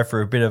decided to go for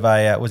a bit of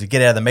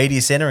get out of the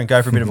media centre and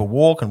go for a bit of a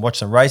walk and watch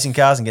some racing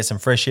cars and get some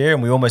fresh air.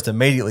 And we almost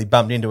immediately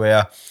bumped into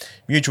our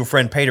mutual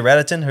friend Peter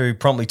Adderton, who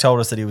promptly told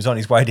us that he was on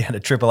his way down to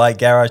Triple Eight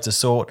Garage to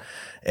sort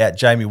out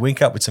Jamie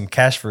Winkup with some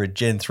cash for a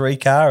Gen 3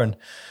 car. And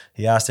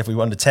he asked if we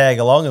wanted to tag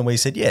along, and we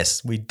said,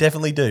 yes, we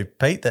definitely do,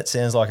 Pete. That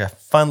sounds like a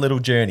fun little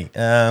journey.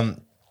 And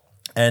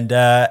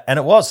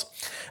it was.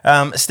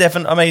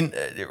 Stefan, I mean,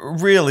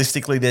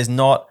 realistically, there's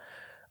not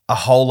a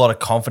whole lot of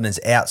confidence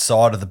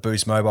outside of the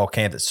Boost Mobile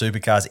camp that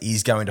Supercars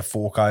is going to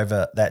fork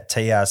over that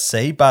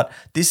TRC, but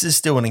this is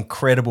still an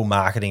incredible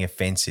marketing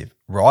offensive,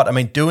 right? I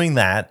mean, doing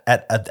that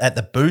at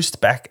the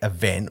Boost Back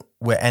event,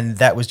 and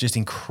that was just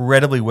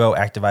incredibly well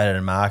activated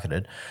and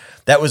marketed,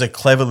 that was a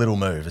clever little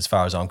move as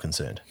far as I'm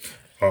concerned.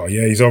 Oh,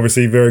 yeah, he's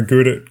obviously very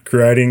good at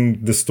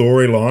creating the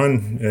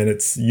storyline, and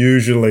it's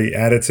usually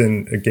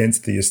Adderton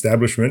against the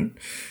establishment.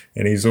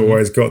 and he's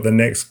always got the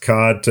next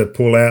card to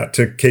pull out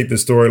to keep the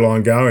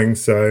storyline going.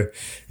 So,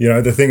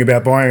 the thing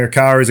about buying a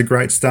car is a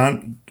great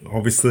stunt.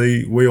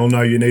 Obviously, we all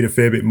know you need a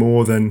fair bit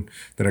more than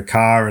a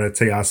car and a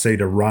TRC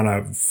to run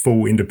a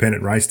full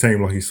independent race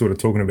team like he's sort of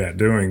talking about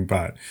doing.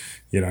 But,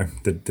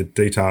 the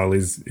detail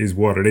is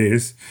what it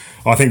is.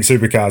 I think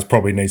Supercars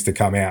probably needs to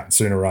come out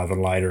sooner rather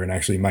than later and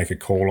actually make a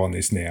call on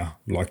this now.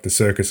 Like, the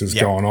circus has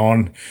gone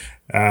on.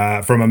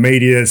 From a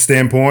media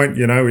standpoint,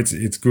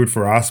 it's good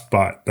for us,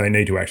 but they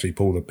need to actually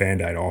pull the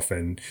Band-Aid off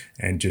and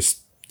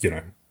just,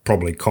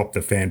 probably cop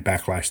the fan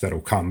backlash that'll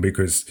come,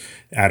 because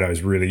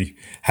Addo's really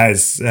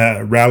has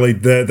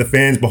rallied the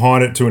fans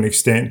behind it to an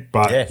extent.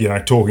 But,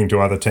 talking to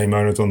other team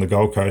owners on the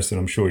Gold Coast, and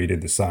I'm sure you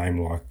did the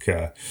same,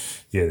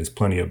 there's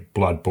plenty of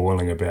blood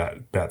boiling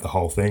about the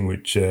whole thing,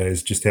 which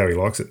is just how he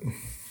likes it.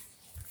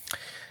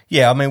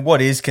 Yeah, I mean,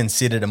 what is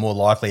considered a more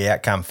likely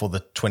outcome for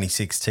the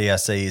 26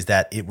 TRC is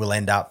that it will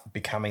end up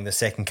becoming the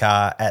second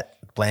car at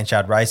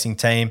Blanchard Racing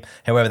Team.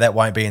 However, that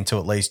won't be until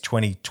at least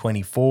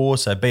 2024.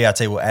 So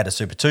BRT will add a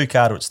Super 2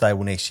 car to its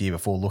stable next year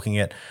before looking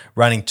at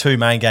running 2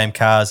 main game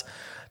cars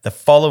the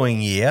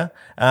following year.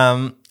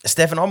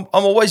 Stefan, I'm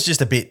always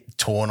just a bit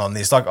torn on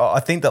this. Like,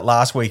 I think that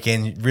last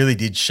weekend really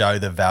did show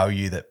the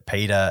value that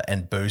Peter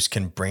and Boost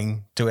can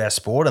bring to our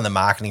sport, and the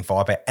marketing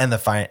firepower and the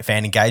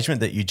fan engagement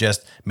that you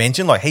just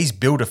mentioned. Like, he's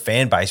built a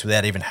fan base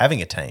without even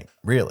having a team,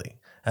 really,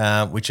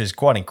 which is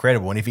quite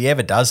incredible. And if he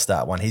ever does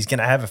start one, he's going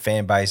to have a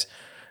fan base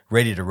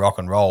ready to rock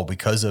and roll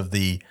because of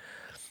this,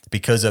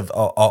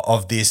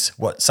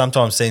 what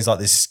sometimes seems like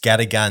this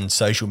scattergun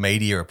social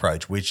media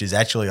approach, which is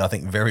actually, I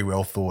think, very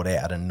well thought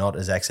out and not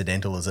as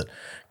accidental as it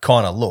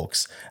kind of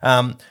looks.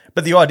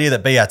 But the idea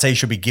that BRT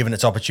should be given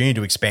its opportunity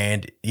to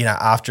expand,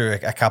 after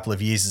a couple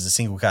of years as a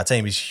single car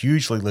team is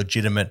hugely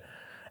legitimate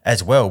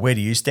as well. Where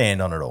do you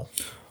stand on it all?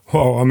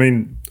 Well, I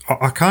mean,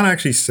 I can't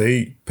actually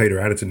see Peter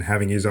Adderton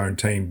having his own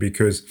team,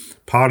 because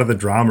part of the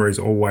drama is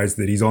always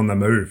that he's on the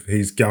move.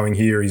 He's going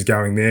here, he's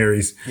going there,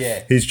 he's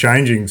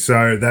changing.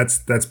 So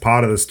that's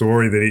part of the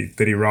story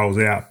that he rolls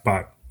out.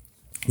 But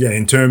yeah,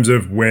 in terms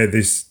of where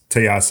this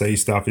TRC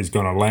stuff is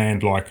going to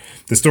land, like,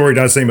 the story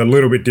does seem a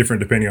little bit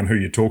different depending on who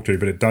you talk to,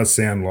 but it does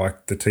sound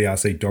like the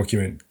TRC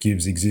document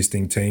gives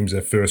existing teams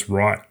a first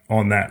right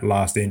on that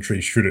last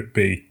entry should it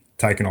be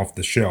taken off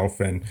the shelf,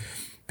 and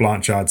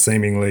Blanchard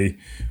seemingly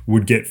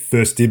would get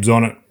first dibs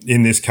on it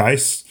in this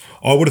case.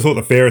 I would have thought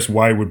the fairest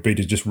way would be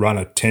to just run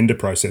a tender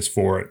process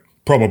for it,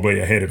 probably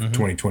ahead of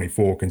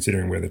 2024,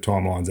 considering where the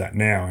timeline's at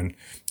now. And,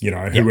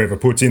 whoever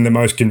puts in the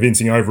most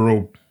convincing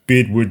overall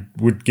bid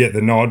would get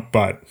the nod.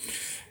 But,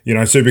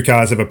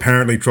 Supercars have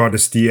apparently tried to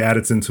steer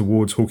Adderton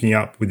towards hooking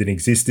up with an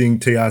existing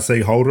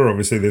TRC holder.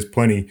 Obviously, there's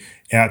plenty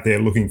out there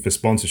looking for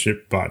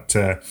sponsorship, but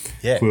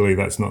clearly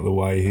that's not the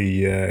way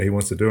he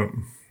wants to do it.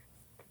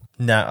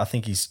 No, I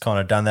think he's kind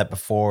of done that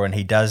before, and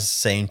he does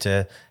seem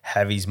to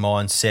have his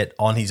mind set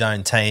on his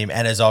own team,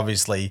 and has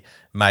obviously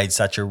made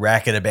such a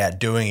racket about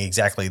doing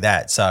exactly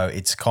that. So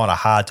it's kind of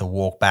hard to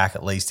walk back,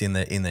 at least in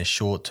the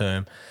short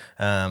term,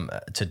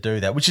 to do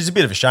that, which is a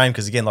bit of a shame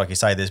because, again, like you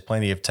say, there's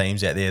plenty of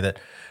teams out there that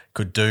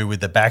could do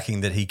with the backing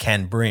that he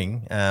can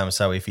bring.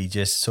 So if he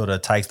just sort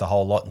of takes the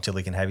whole lot until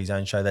he can have his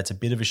own show, that's a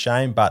bit of a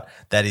shame, but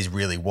that is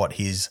really what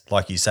his,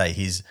 like you say,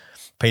 his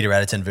Peter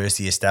Adderton versus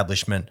the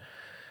establishment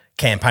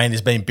campaign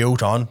has been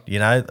built on,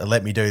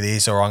 let me do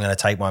this or I'm going to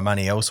take my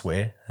money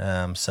elsewhere.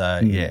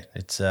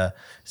 It's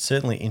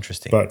certainly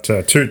interesting. But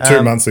two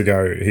months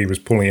ago, he was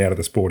pulling out of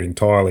the sport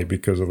entirely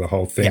because of the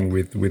whole thing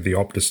with the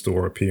Optus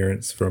store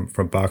appearance from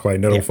Barclay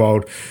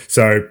Nettlefold.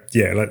 So,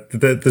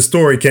 the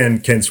story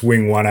can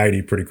swing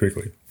 180 pretty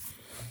quickly.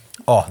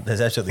 Oh,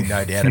 there's absolutely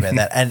no doubt about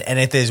that. And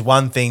if there's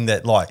one thing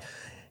that, like,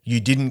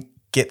 you didn't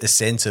get the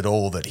sense at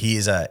all that he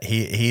is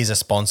a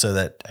sponsor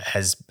that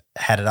has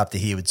had it up to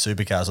here with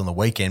Supercars on the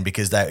weekend,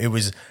 because it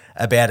was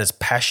about as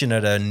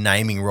passionate a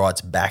naming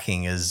rights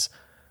backing as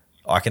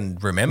I can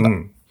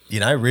remember,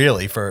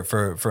 really for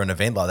an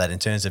event like that, in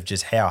terms of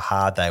just how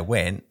hard they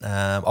went.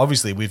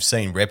 Obviously, we've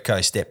seen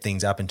Repco step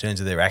things up in terms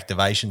of their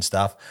activation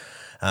stuff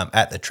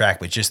at the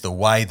track, but just the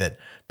way that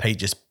Pete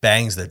just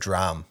bangs the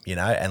drum,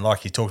 and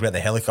like you talked about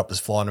the helicopters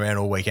flying around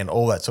all weekend,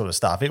 all that sort of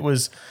stuff. It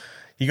was...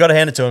 You got to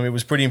hand it to him. It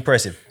was pretty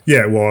impressive.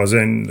 Yeah, it was.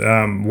 And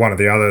one of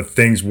the other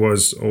things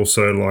was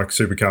also, like,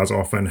 Supercars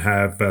often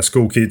have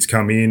school kids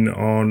come in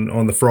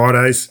on the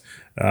Fridays.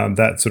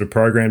 That sort of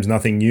program's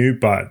nothing new,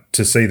 but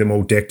to see them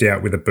all decked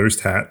out with a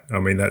Boost hat, I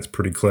mean, that's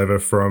pretty clever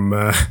from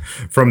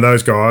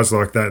those guys.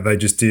 Like, that, they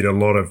just did a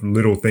lot of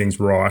little things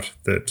right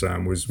that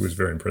was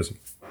very impressive.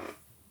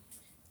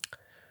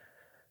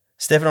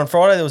 Stefan, on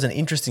Friday, there was an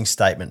interesting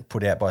statement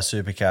put out by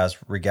Supercars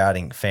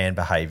regarding fan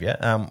behaviour.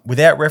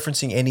 Without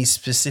referencing any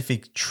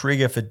specific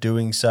trigger for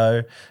doing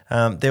so,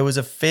 there was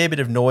a fair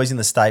bit of noise in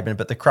the statement,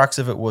 but the crux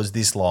of it was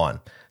this line: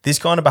 "This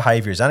kind of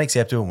behaviour is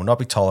unacceptable and will not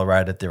be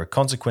tolerated. There are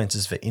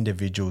consequences for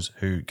individuals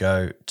who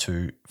go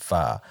too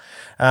far."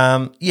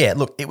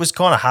 Look, it was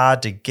kind of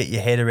hard to get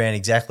your head around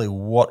exactly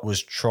what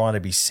was trying to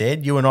be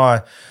said. You and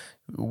I,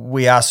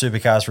 we asked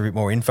Supercars for a bit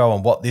more info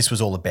on what this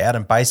was all about,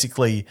 and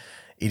basically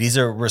It is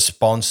a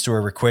response to a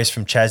request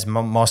from Chaz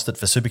Mostert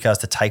for Supercars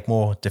to take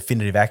more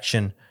definitive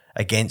action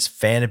against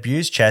fan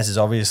abuse. Chaz is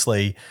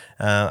obviously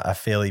a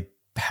fairly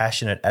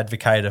passionate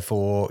advocate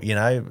for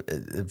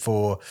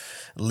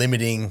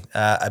limiting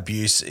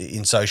abuse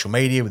in social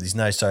media with his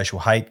No Social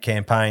Hate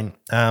campaign.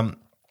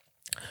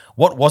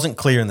 What wasn't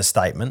clear in the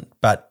statement,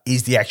 but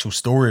is the actual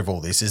story of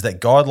all this, is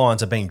that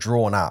guidelines are being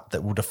drawn up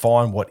that will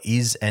define what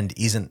is and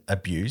isn't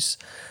abuse,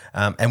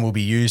 and will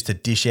be used to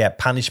dish out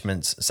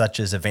punishments such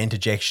as event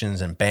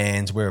ejections and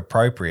bans where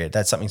appropriate.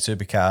 That's something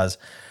Supercars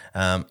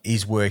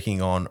is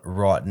working on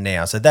right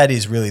now. So that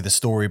is really the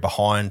story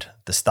behind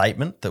the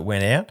statement that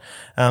went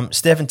out.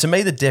 Stefan, to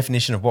me, the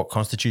definition of what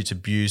constitutes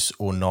abuse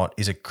or not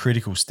is a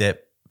critical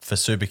step for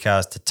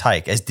Supercars to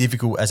take, as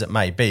difficult as it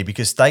may be,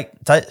 because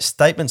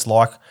statements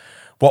like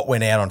what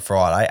went out on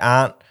Friday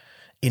aren't,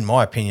 in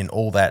my opinion,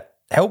 all that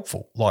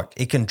helpful. Like,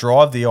 it can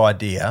drive the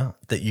idea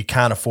that you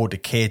can't afford to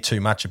care too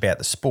much about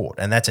the sport,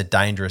 and that's a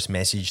dangerous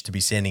message to be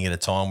sending at a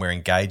time where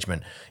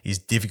engagement is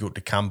difficult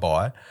to come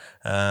by,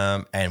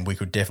 and we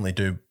could definitely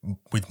do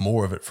with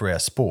more of it for our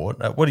sport.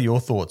 What are your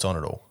thoughts on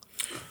it all?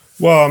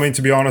 Well, I mean,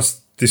 to be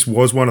honest, this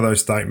was one of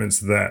those statements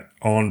that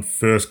on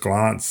first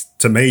glance,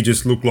 to me,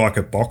 just looked like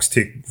a box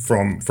tick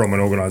from an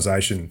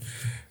organisation.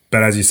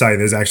 But as you say,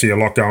 there's actually a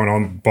lot going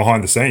on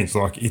behind the scenes.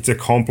 Like, it's a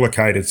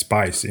complicated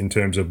space in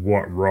terms of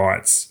what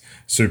rights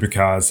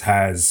Supercars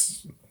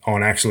has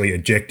on actually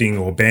ejecting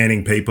or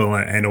banning people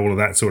and all of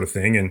that sort of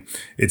thing. And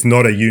it's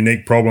not a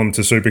unique problem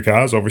to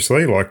Supercars,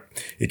 obviously. Like,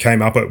 it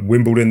came up at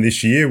Wimbledon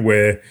this year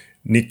where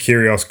Nick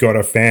Kyrgios got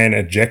a fan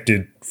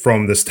ejected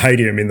from the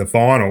stadium in the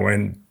final,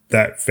 and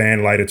that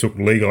fan later took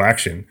legal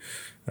action.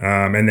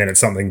 And then it's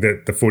something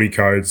that the footy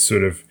codes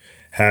sort of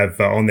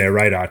have on their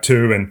radar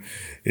too. And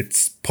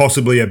it's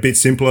possibly a bit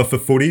simpler for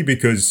footy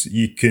because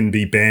you can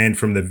be banned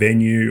from the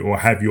venue or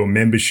have your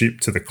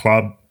membership to the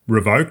club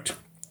revoked.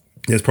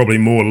 There's probably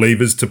more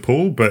levers to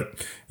pull,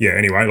 but yeah,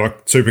 anyway,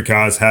 like,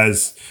 Supercars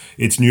has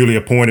its newly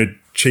appointed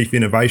Chief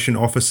Innovation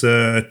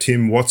Officer,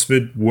 Tim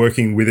Watsford,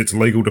 working with its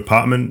legal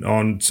department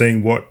on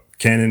seeing what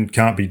can and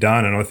can't be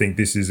done. And I think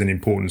this is an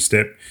important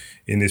step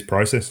in this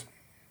process.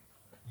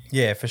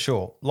 Yeah, for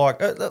sure.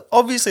 Like,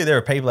 obviously there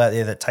are people out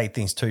there that take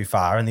things too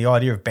far, and the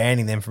idea of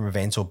banning them from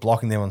events or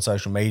blocking them on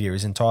social media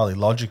is entirely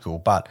logical.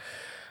 But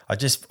I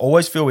just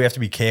always feel we have to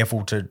be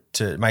careful to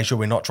make sure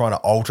we're not trying to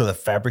alter the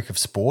fabric of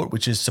sport,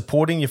 which is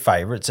supporting your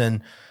favourites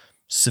and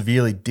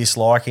severely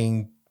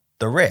disliking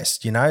the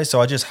rest, you know? So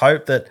I just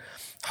hope that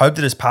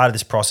as part of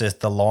this process,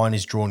 the line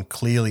is drawn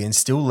clearly and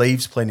still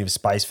leaves plenty of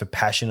space for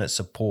passionate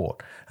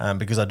support,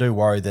 because I do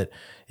worry that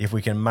if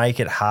we can make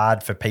it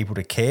hard for people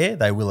to care,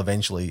 they will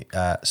eventually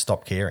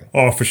stop caring.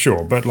 Oh, for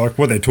sure. But like,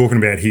 what they're talking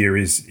about here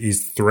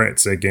is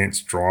threats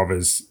against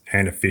drivers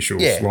and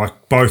officials,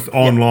 like both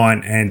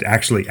online and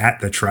actually at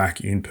the track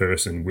in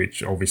person,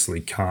 which obviously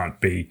can't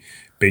be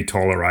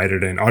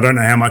tolerated. And I don't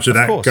know how much of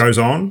that goes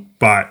on,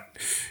 but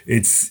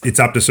it's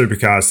up to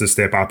Supercars to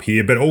step up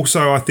here. But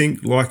also, I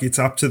think, like, it's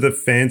up to the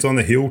fans on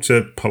the hill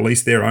to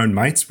police their own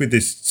mates with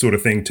this sort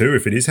of thing too,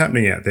 if it is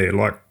happening out there.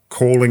 Like,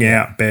 calling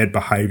out bad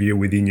behaviour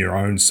within your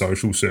own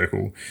social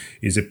circle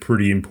is a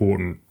pretty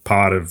important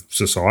part of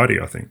society,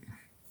 I think.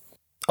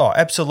 Oh,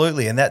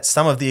 absolutely. And that's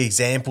some of the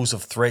examples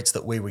of threats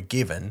that we were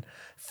given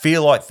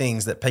feel like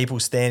things that people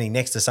standing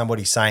next to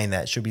somebody saying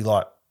that should be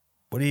like,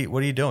 what are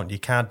you doing? You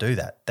can't do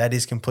that. That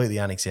is completely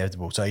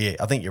unacceptable. So yeah,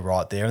 I think you're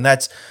right there. And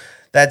that's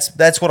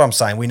what I'm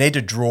saying. We need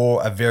to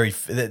draw there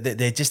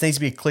just needs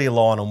to be a clear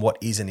line on what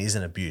is and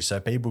isn't abuse, so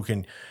people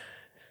can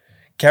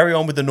carry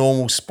on with the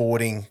normal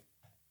sporting,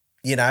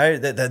 you know,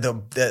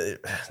 the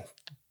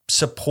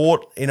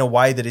support in a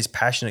way that is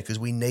passionate, because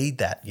we need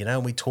that, you know.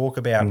 And we talk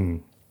about,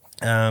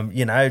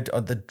 you know,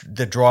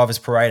 the drivers'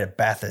 parade at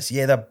Bathurst.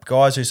 Yeah, the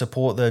guys who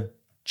support the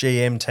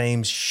GM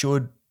teams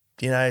should,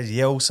 you know,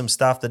 yell some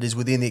stuff that is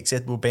within the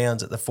acceptable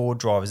bounds at the Ford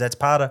drivers. That's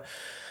part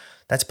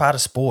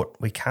of sport.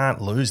 We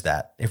can't lose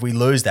that. If we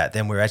lose that,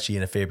 then we're actually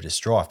in a fair bit of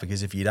strife,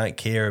 because if you don't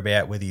care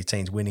about whether your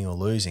team's winning or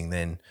losing,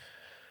 then,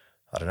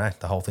 I don't know,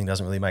 the whole thing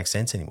doesn't really make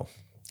sense anymore.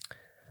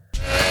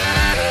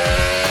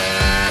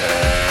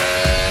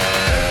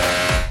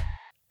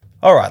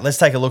 All right, let's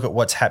take a look at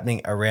what's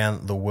happening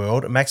around the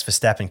world. Max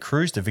Verstappen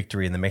cruised to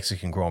victory in the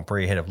Mexican Grand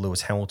Prix ahead of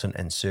Lewis Hamilton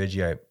and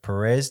Sergio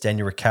Perez.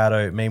 Daniel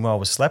Ricciardo, meanwhile,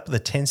 was slapped with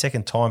a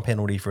 10-second time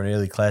penalty for an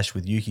early clash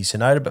with Yuki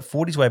Tsunoda, but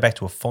fought his way back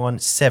to a fine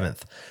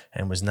 7th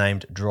and was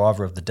named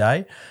driver of the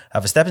day.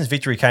 Verstappen's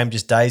victory came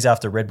just days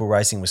after Red Bull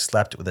Racing was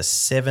slapped with a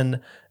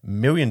 $7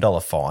 million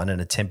fine and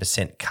a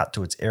 10% cut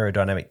to its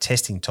aerodynamic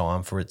testing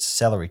time for its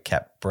salary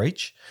cap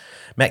breach.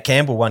 Matt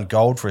Campbell won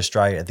gold for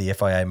Australia at the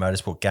FIA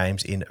Motorsport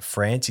Games in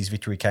France. His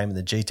victory came in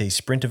the GT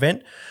Sprint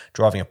event,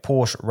 driving a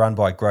Porsche run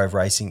by Grove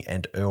Racing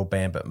and Earl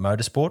Bamber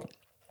Motorsport.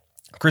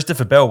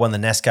 Christopher Bell won the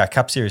NASCAR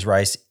Cup Series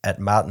race at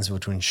Martinsville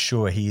to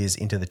ensure he is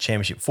into the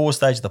Championship 4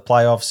 stage of the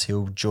playoffs.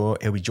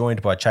 He'll be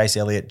joined by Chase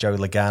Elliott, Joey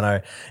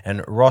Logano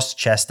and Ross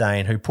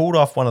Chastain, who pulled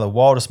off one of the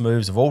wildest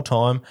moves of all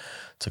time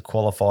to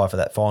qualify for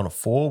that final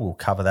four. We'll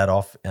cover that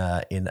off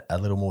in a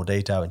little more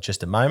detail in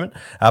just a moment.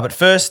 But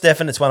first,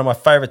 Stefan, it's one of my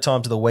favourite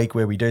times of the week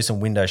where we do some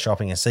window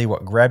shopping and see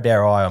what grabbed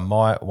our eye on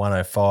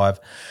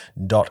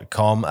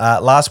my105.com.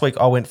 Last week,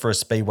 I went for a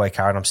Speedway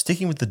car, and I'm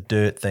sticking with the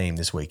dirt theme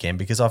this weekend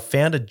because I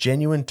found a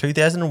genuine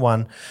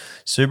 2001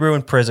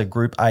 Subaru Impreza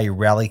Group A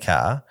rally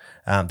car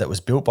that was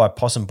built by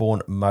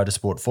Possum-Bourne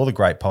Motorsport for the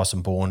great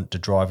Possum-Bourne to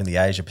drive in the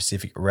Asia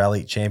Pacific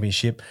Rally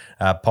Championship.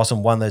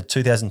 Possum won the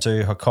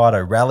 2002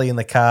 Hokkaido Rally in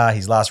the car,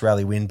 his last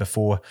rally win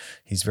before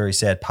his very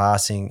sad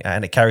passing,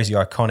 and it carries the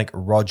iconic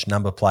Rog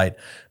number plate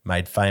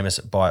made famous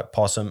by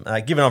Possum.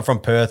 Given I'm from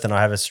Perth and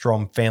I have a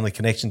strong family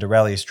connection to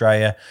Rally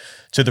Australia,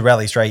 to the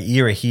Rally Australia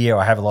era here,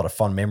 I have a lot of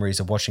fond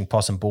memories of watching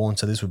Possum-Bourne,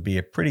 so this would be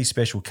a pretty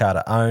special car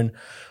to own.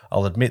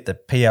 I'll admit the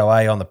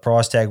POA on the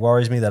price tag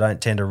worries me. They don't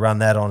tend to run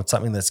that on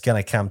something that's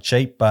going to come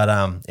cheap. But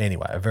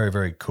anyway, a very,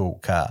 very cool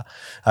car.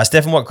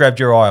 Stefan, what grabbed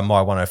your eye on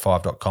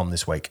my105.com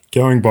this week?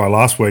 Going by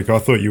last week, I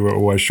thought you were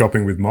always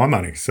shopping with my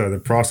money, so the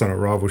price on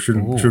arrival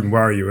shouldn't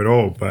worry you at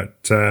all.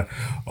 But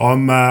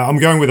I'm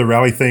going with a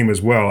rally theme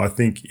as well. I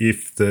think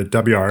if the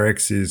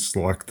WRX is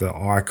like the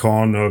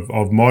icon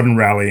of modern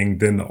rallying,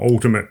 then the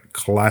ultimate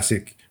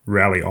classic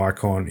rally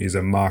icon is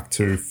a Mark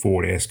II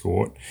Ford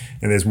Escort,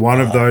 and there's one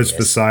of those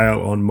for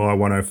sale on My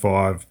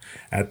 105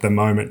 at the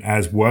moment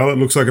as well. It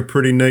looks like a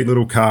pretty neat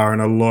little car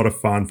and a lot of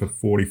fun for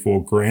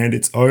 44 grand.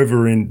 It's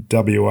over in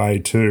WA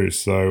too,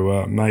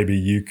 so maybe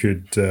you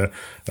could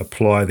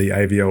apply the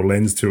AVL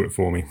lens to it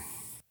for me.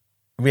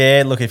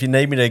 Yeah, look, if you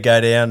need me to go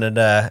down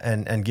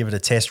and give it a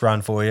test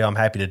run for you, I'm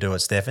happy to do it,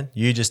 Stefan.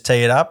 You just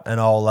tee it up, and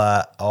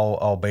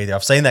I'll be there.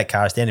 I've seen that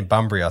car. It's down in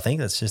Bunbury, I think.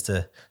 That's just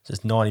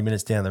 90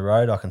 minutes down the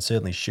road. I can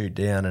certainly shoot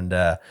down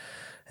and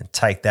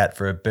take that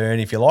for a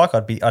burn if you like.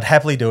 I'd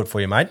happily do it for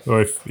you, mate.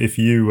 Well, if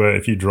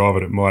you drive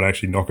it, it might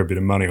actually knock a bit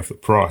of money off the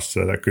price,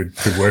 so that could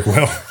work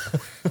well.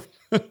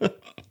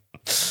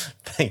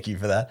 Thank you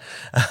for that.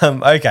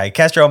 Okay,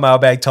 Castro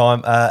mailbag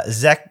time.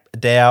 Zach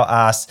Dow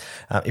asks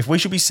if we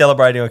should be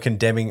celebrating or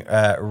condemning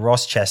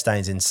Ross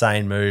Chastain's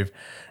insane move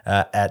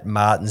at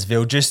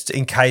Martinsville. Just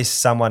in case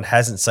someone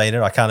hasn't seen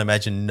it, I can't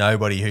imagine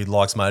nobody who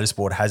likes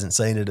motorsport hasn't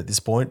seen it at this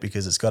point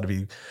because it's got to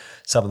be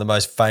some of the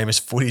most famous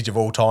footage of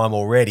all time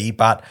already.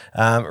 But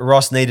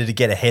Ross needed to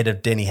get ahead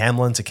of Denny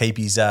Hamlin to keep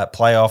his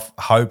playoff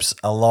hopes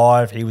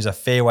alive. He was a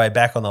fair way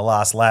back on the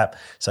last lap,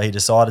 so he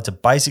decided to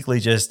basically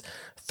just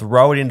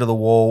throw it into the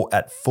wall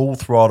at full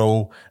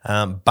throttle,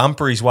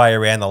 bumper his way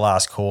around the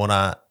last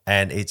corner,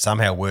 and it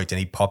somehow worked, and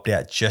he popped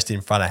out just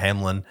in front of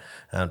Hamlin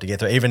to get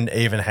through. Even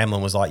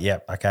Hamlin was like,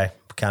 "Yep, okay,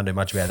 can't do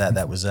much about that."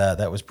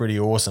 That was pretty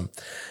awesome.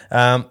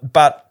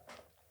 But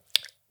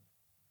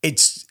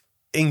it's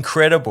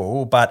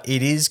incredible. But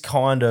it is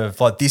kind of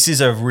like this is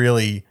a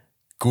really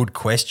good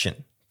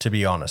question, to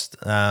be honest.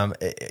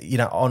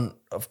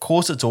 Of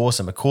course it's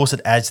awesome. Of course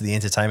it adds to the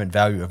entertainment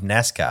value of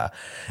NASCAR.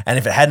 And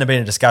if it hadn't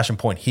been a discussion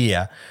point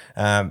here,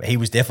 he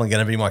was definitely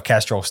going to be my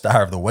Castrol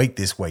Star of the Week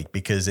this week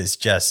because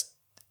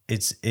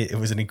it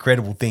was an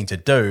incredible thing to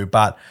do.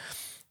 But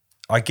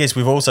I guess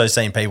we've also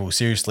seen people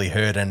seriously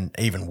hurt and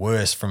even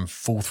worse from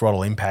full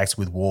throttle impacts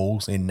with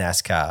walls in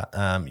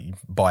NASCAR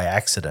by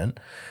accident.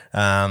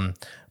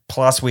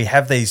 Plus we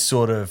have these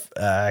sort of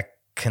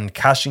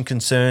concussion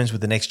concerns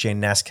with the next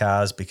gen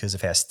NASCARs because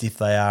of how stiff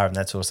they are and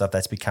that sort of stuff.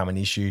 That's become an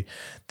issue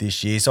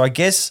this year. So I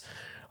guess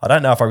I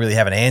don't know if I really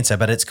have an answer,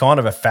 but it's kind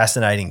of a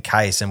fascinating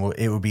case, and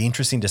it would be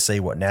interesting to see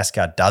what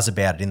NASCAR does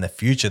about it in the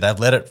future. They've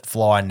let it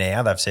fly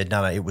now. They've said,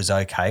 no, it was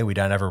okay. We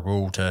don't have a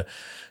rule to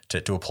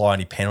apply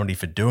any penalty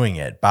for doing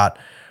it. But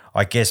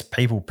I guess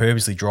people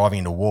purposely driving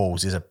into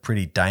walls is a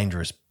pretty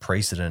dangerous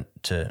precedent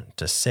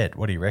to set.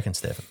 What do you reckon,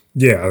 Stefan?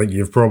 Yeah, I think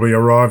you've probably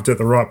arrived at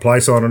the right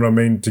place on it. I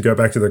mean, to go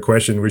back to the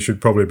question, we should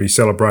probably be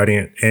celebrating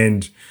it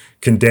and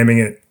condemning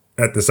it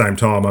at the same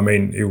time. I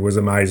mean, it was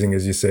amazing,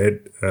 as you said,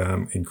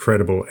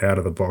 incredible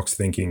out-of-the-box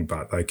thinking,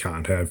 but they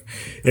can't have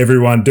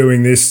everyone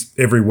doing this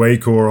every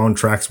week or on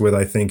tracks where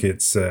they think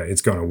it's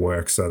going to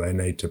work, so they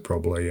need to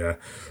probably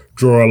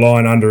draw a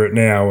line under it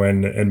now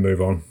and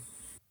move on.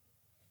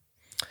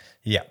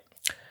 Yeah.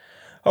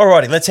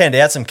 Alrighty, let's hand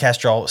out some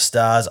Castrol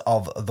Stars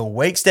of the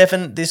Week.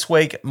 Stefan, this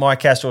week my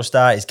Castrol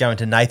Star is going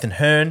to Nathan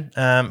Hearn.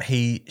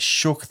 He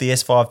shook the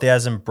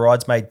S5000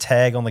 bridesmaid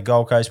tag on the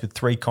Gold Coast with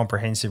 3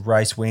 comprehensive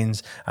race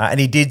wins,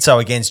 and he did so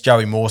against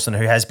Joey Mawson,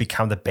 who has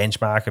become the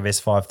benchmark of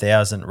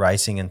S5000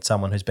 racing and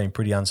someone who's been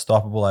pretty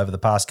unstoppable over the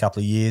past couple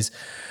of years.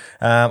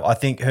 I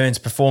think Hearn's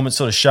performance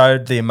sort of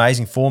showed the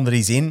amazing form that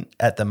he's in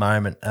at the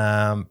moment,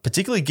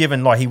 particularly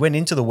given he went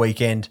into the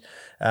weekend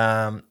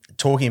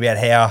talking about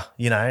how,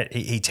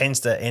 he tends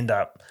to end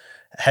up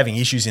having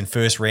issues in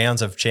first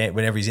rounds of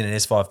whenever he's in an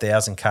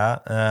S5000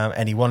 car,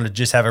 and he wanted to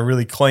just have a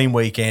really clean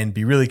weekend,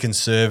 be really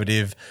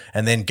conservative,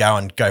 and then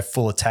go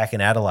full attack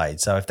in Adelaide.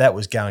 So if that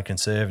was going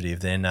conservative,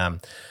 then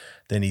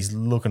then he's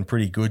looking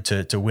pretty good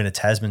to win a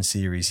Tasman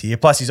Series here.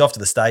 Plus, he's off to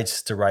the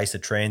States to race the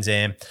Trans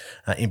Am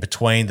in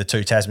between the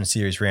 2 Tasman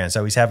Series rounds.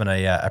 So he's having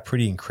a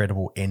pretty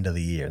incredible end of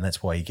the year, and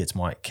that's why he gets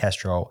my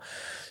Castrol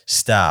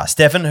star.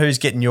 Stefan, who's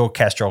getting your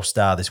Castrol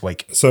star this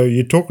week? So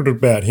you're talking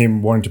about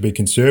him wanting to be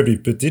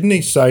conservative, but didn't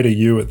he say to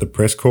you at the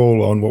press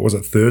call on, what was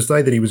it,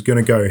 Thursday, that he was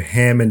going to go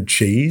ham and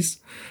cheese?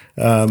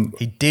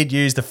 He did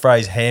use the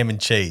phrase ham and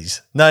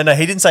cheese. No,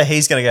 he didn't say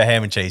he's going to go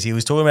ham and cheese. He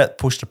was talking about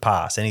push to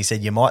pass, and he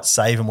said you might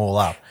save them all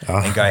up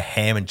and go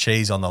ham and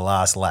cheese on the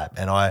last lap.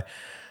 And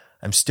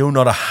I'm still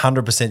not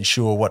 100%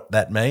 sure what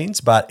that means,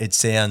 but it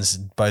sounds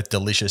both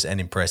delicious and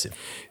impressive.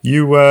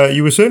 You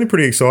were certainly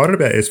pretty excited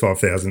about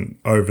S5000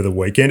 over the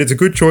weekend. It's a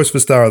good choice for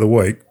Star of the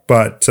Week,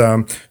 but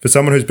for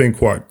someone who's been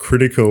quite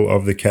critical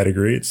of the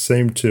category, it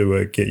seemed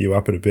to get you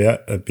up and about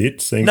a bit,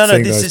 seeing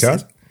those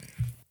cars.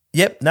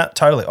 Yep, no,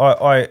 totally.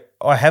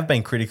 I have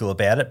been critical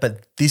about it,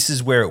 but this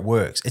is where it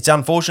works. It's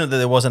unfortunate that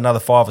there was another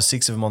 5 or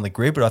 6 of them on the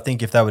grid, but I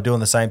think if they were doing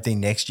the same thing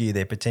next year,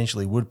 there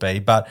potentially would be.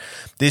 But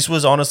this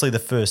was honestly the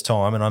first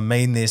time, and I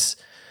mean this,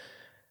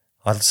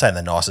 I'd say in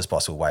the nicest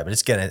possible way, but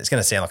it's gonna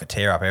sound like a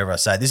tear up however I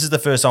say. This is the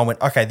first time I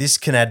went, okay, this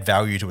can add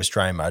value to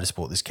Australian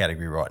motorsport, this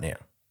category right now.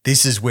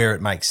 This is where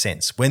it makes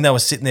sense. When they were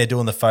sitting there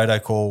doing the photo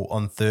call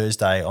on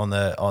Thursday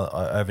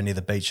over near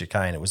the beach at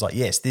Cane, it was like,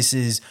 yes, this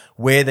is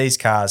where these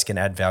cars can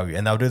add value,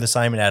 and they'll do the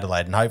same in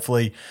Adelaide. And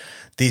hopefully,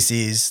 this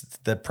is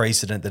the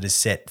precedent that is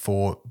set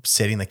for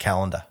setting the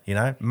calendar.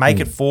 Make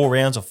it 4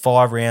 rounds or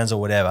 5 rounds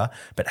or whatever,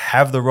 but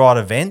have the right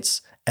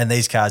events, and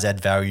these cars add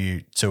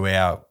value to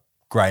our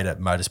greater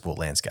motorsport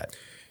landscape.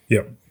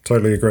 Yep.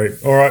 Totally agree.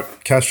 All right,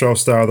 Castrol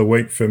Star of the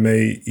Week for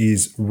me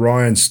is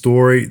Ryan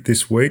Story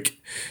this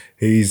week.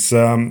 He's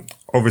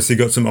obviously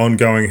got some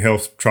ongoing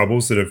health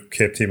troubles that have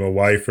kept him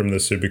away from the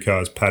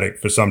Supercars paddock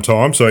for some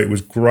time, so it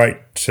was great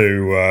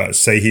to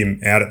see him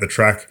out at the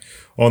track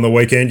on the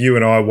weekend. You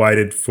and I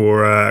waited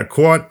for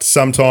quite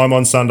some time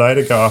on Sunday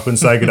to go up and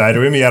say good day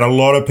to him. He had a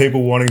lot of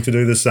people wanting to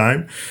do the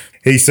same.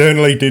 He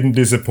certainly didn't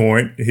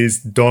disappoint. His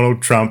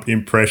Donald Trump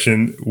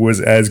impression was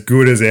as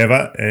good as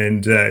ever,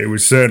 and it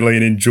was certainly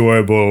an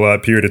enjoyable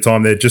period of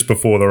time there just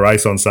before the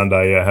race on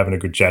Sunday, having a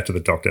good chat to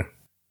the doctor.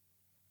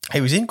 He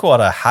was in quite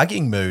a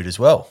hugging mood as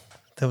well.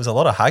 There was a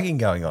lot of hugging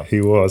going on.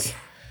 He was.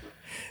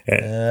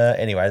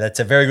 Anyway, that's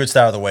a very good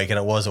start of the week, and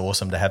it was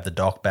awesome to have the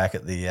doc back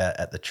at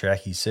the track.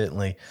 He's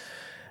certainly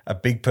a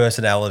big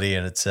personality,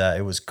 and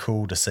it was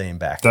cool to see him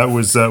back. That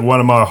was one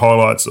of my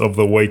highlights of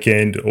the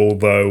weekend,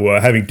 although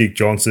having Dick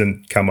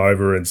Johnson come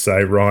over and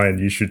say, Ryan,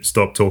 you should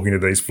stop talking to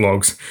these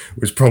vlogs,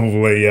 was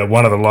probably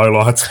one of the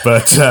lowlights,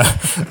 but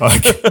I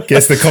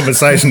guess the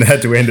conversation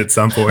had to end at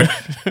some point.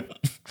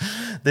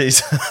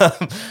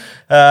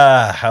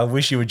 I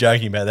wish you were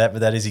joking about that, but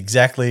that is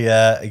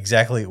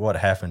exactly what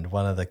happened.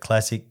 One of the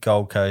classic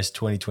Gold Coast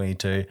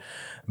 2022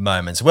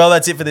 moments. Well,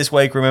 that's it for this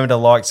week. Remember to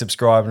like,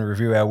 subscribe, and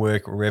review our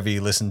work wherever you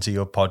listen to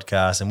your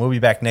podcast. And we'll be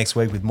back next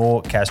week with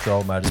more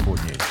Castrol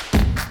Motorsport news.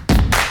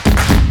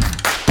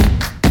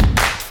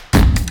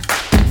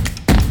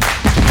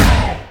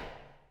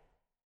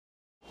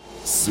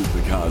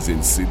 Supercars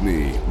in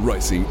Sydney,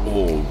 racing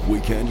all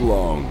weekend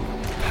long.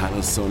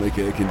 Panasonic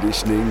Air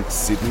Conditioning,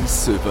 Sydney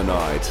Super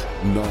Night,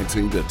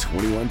 19 to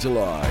 21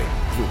 July.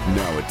 Book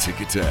now at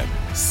Ticketek.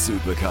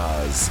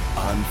 Supercars,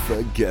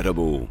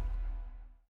 unforgettable.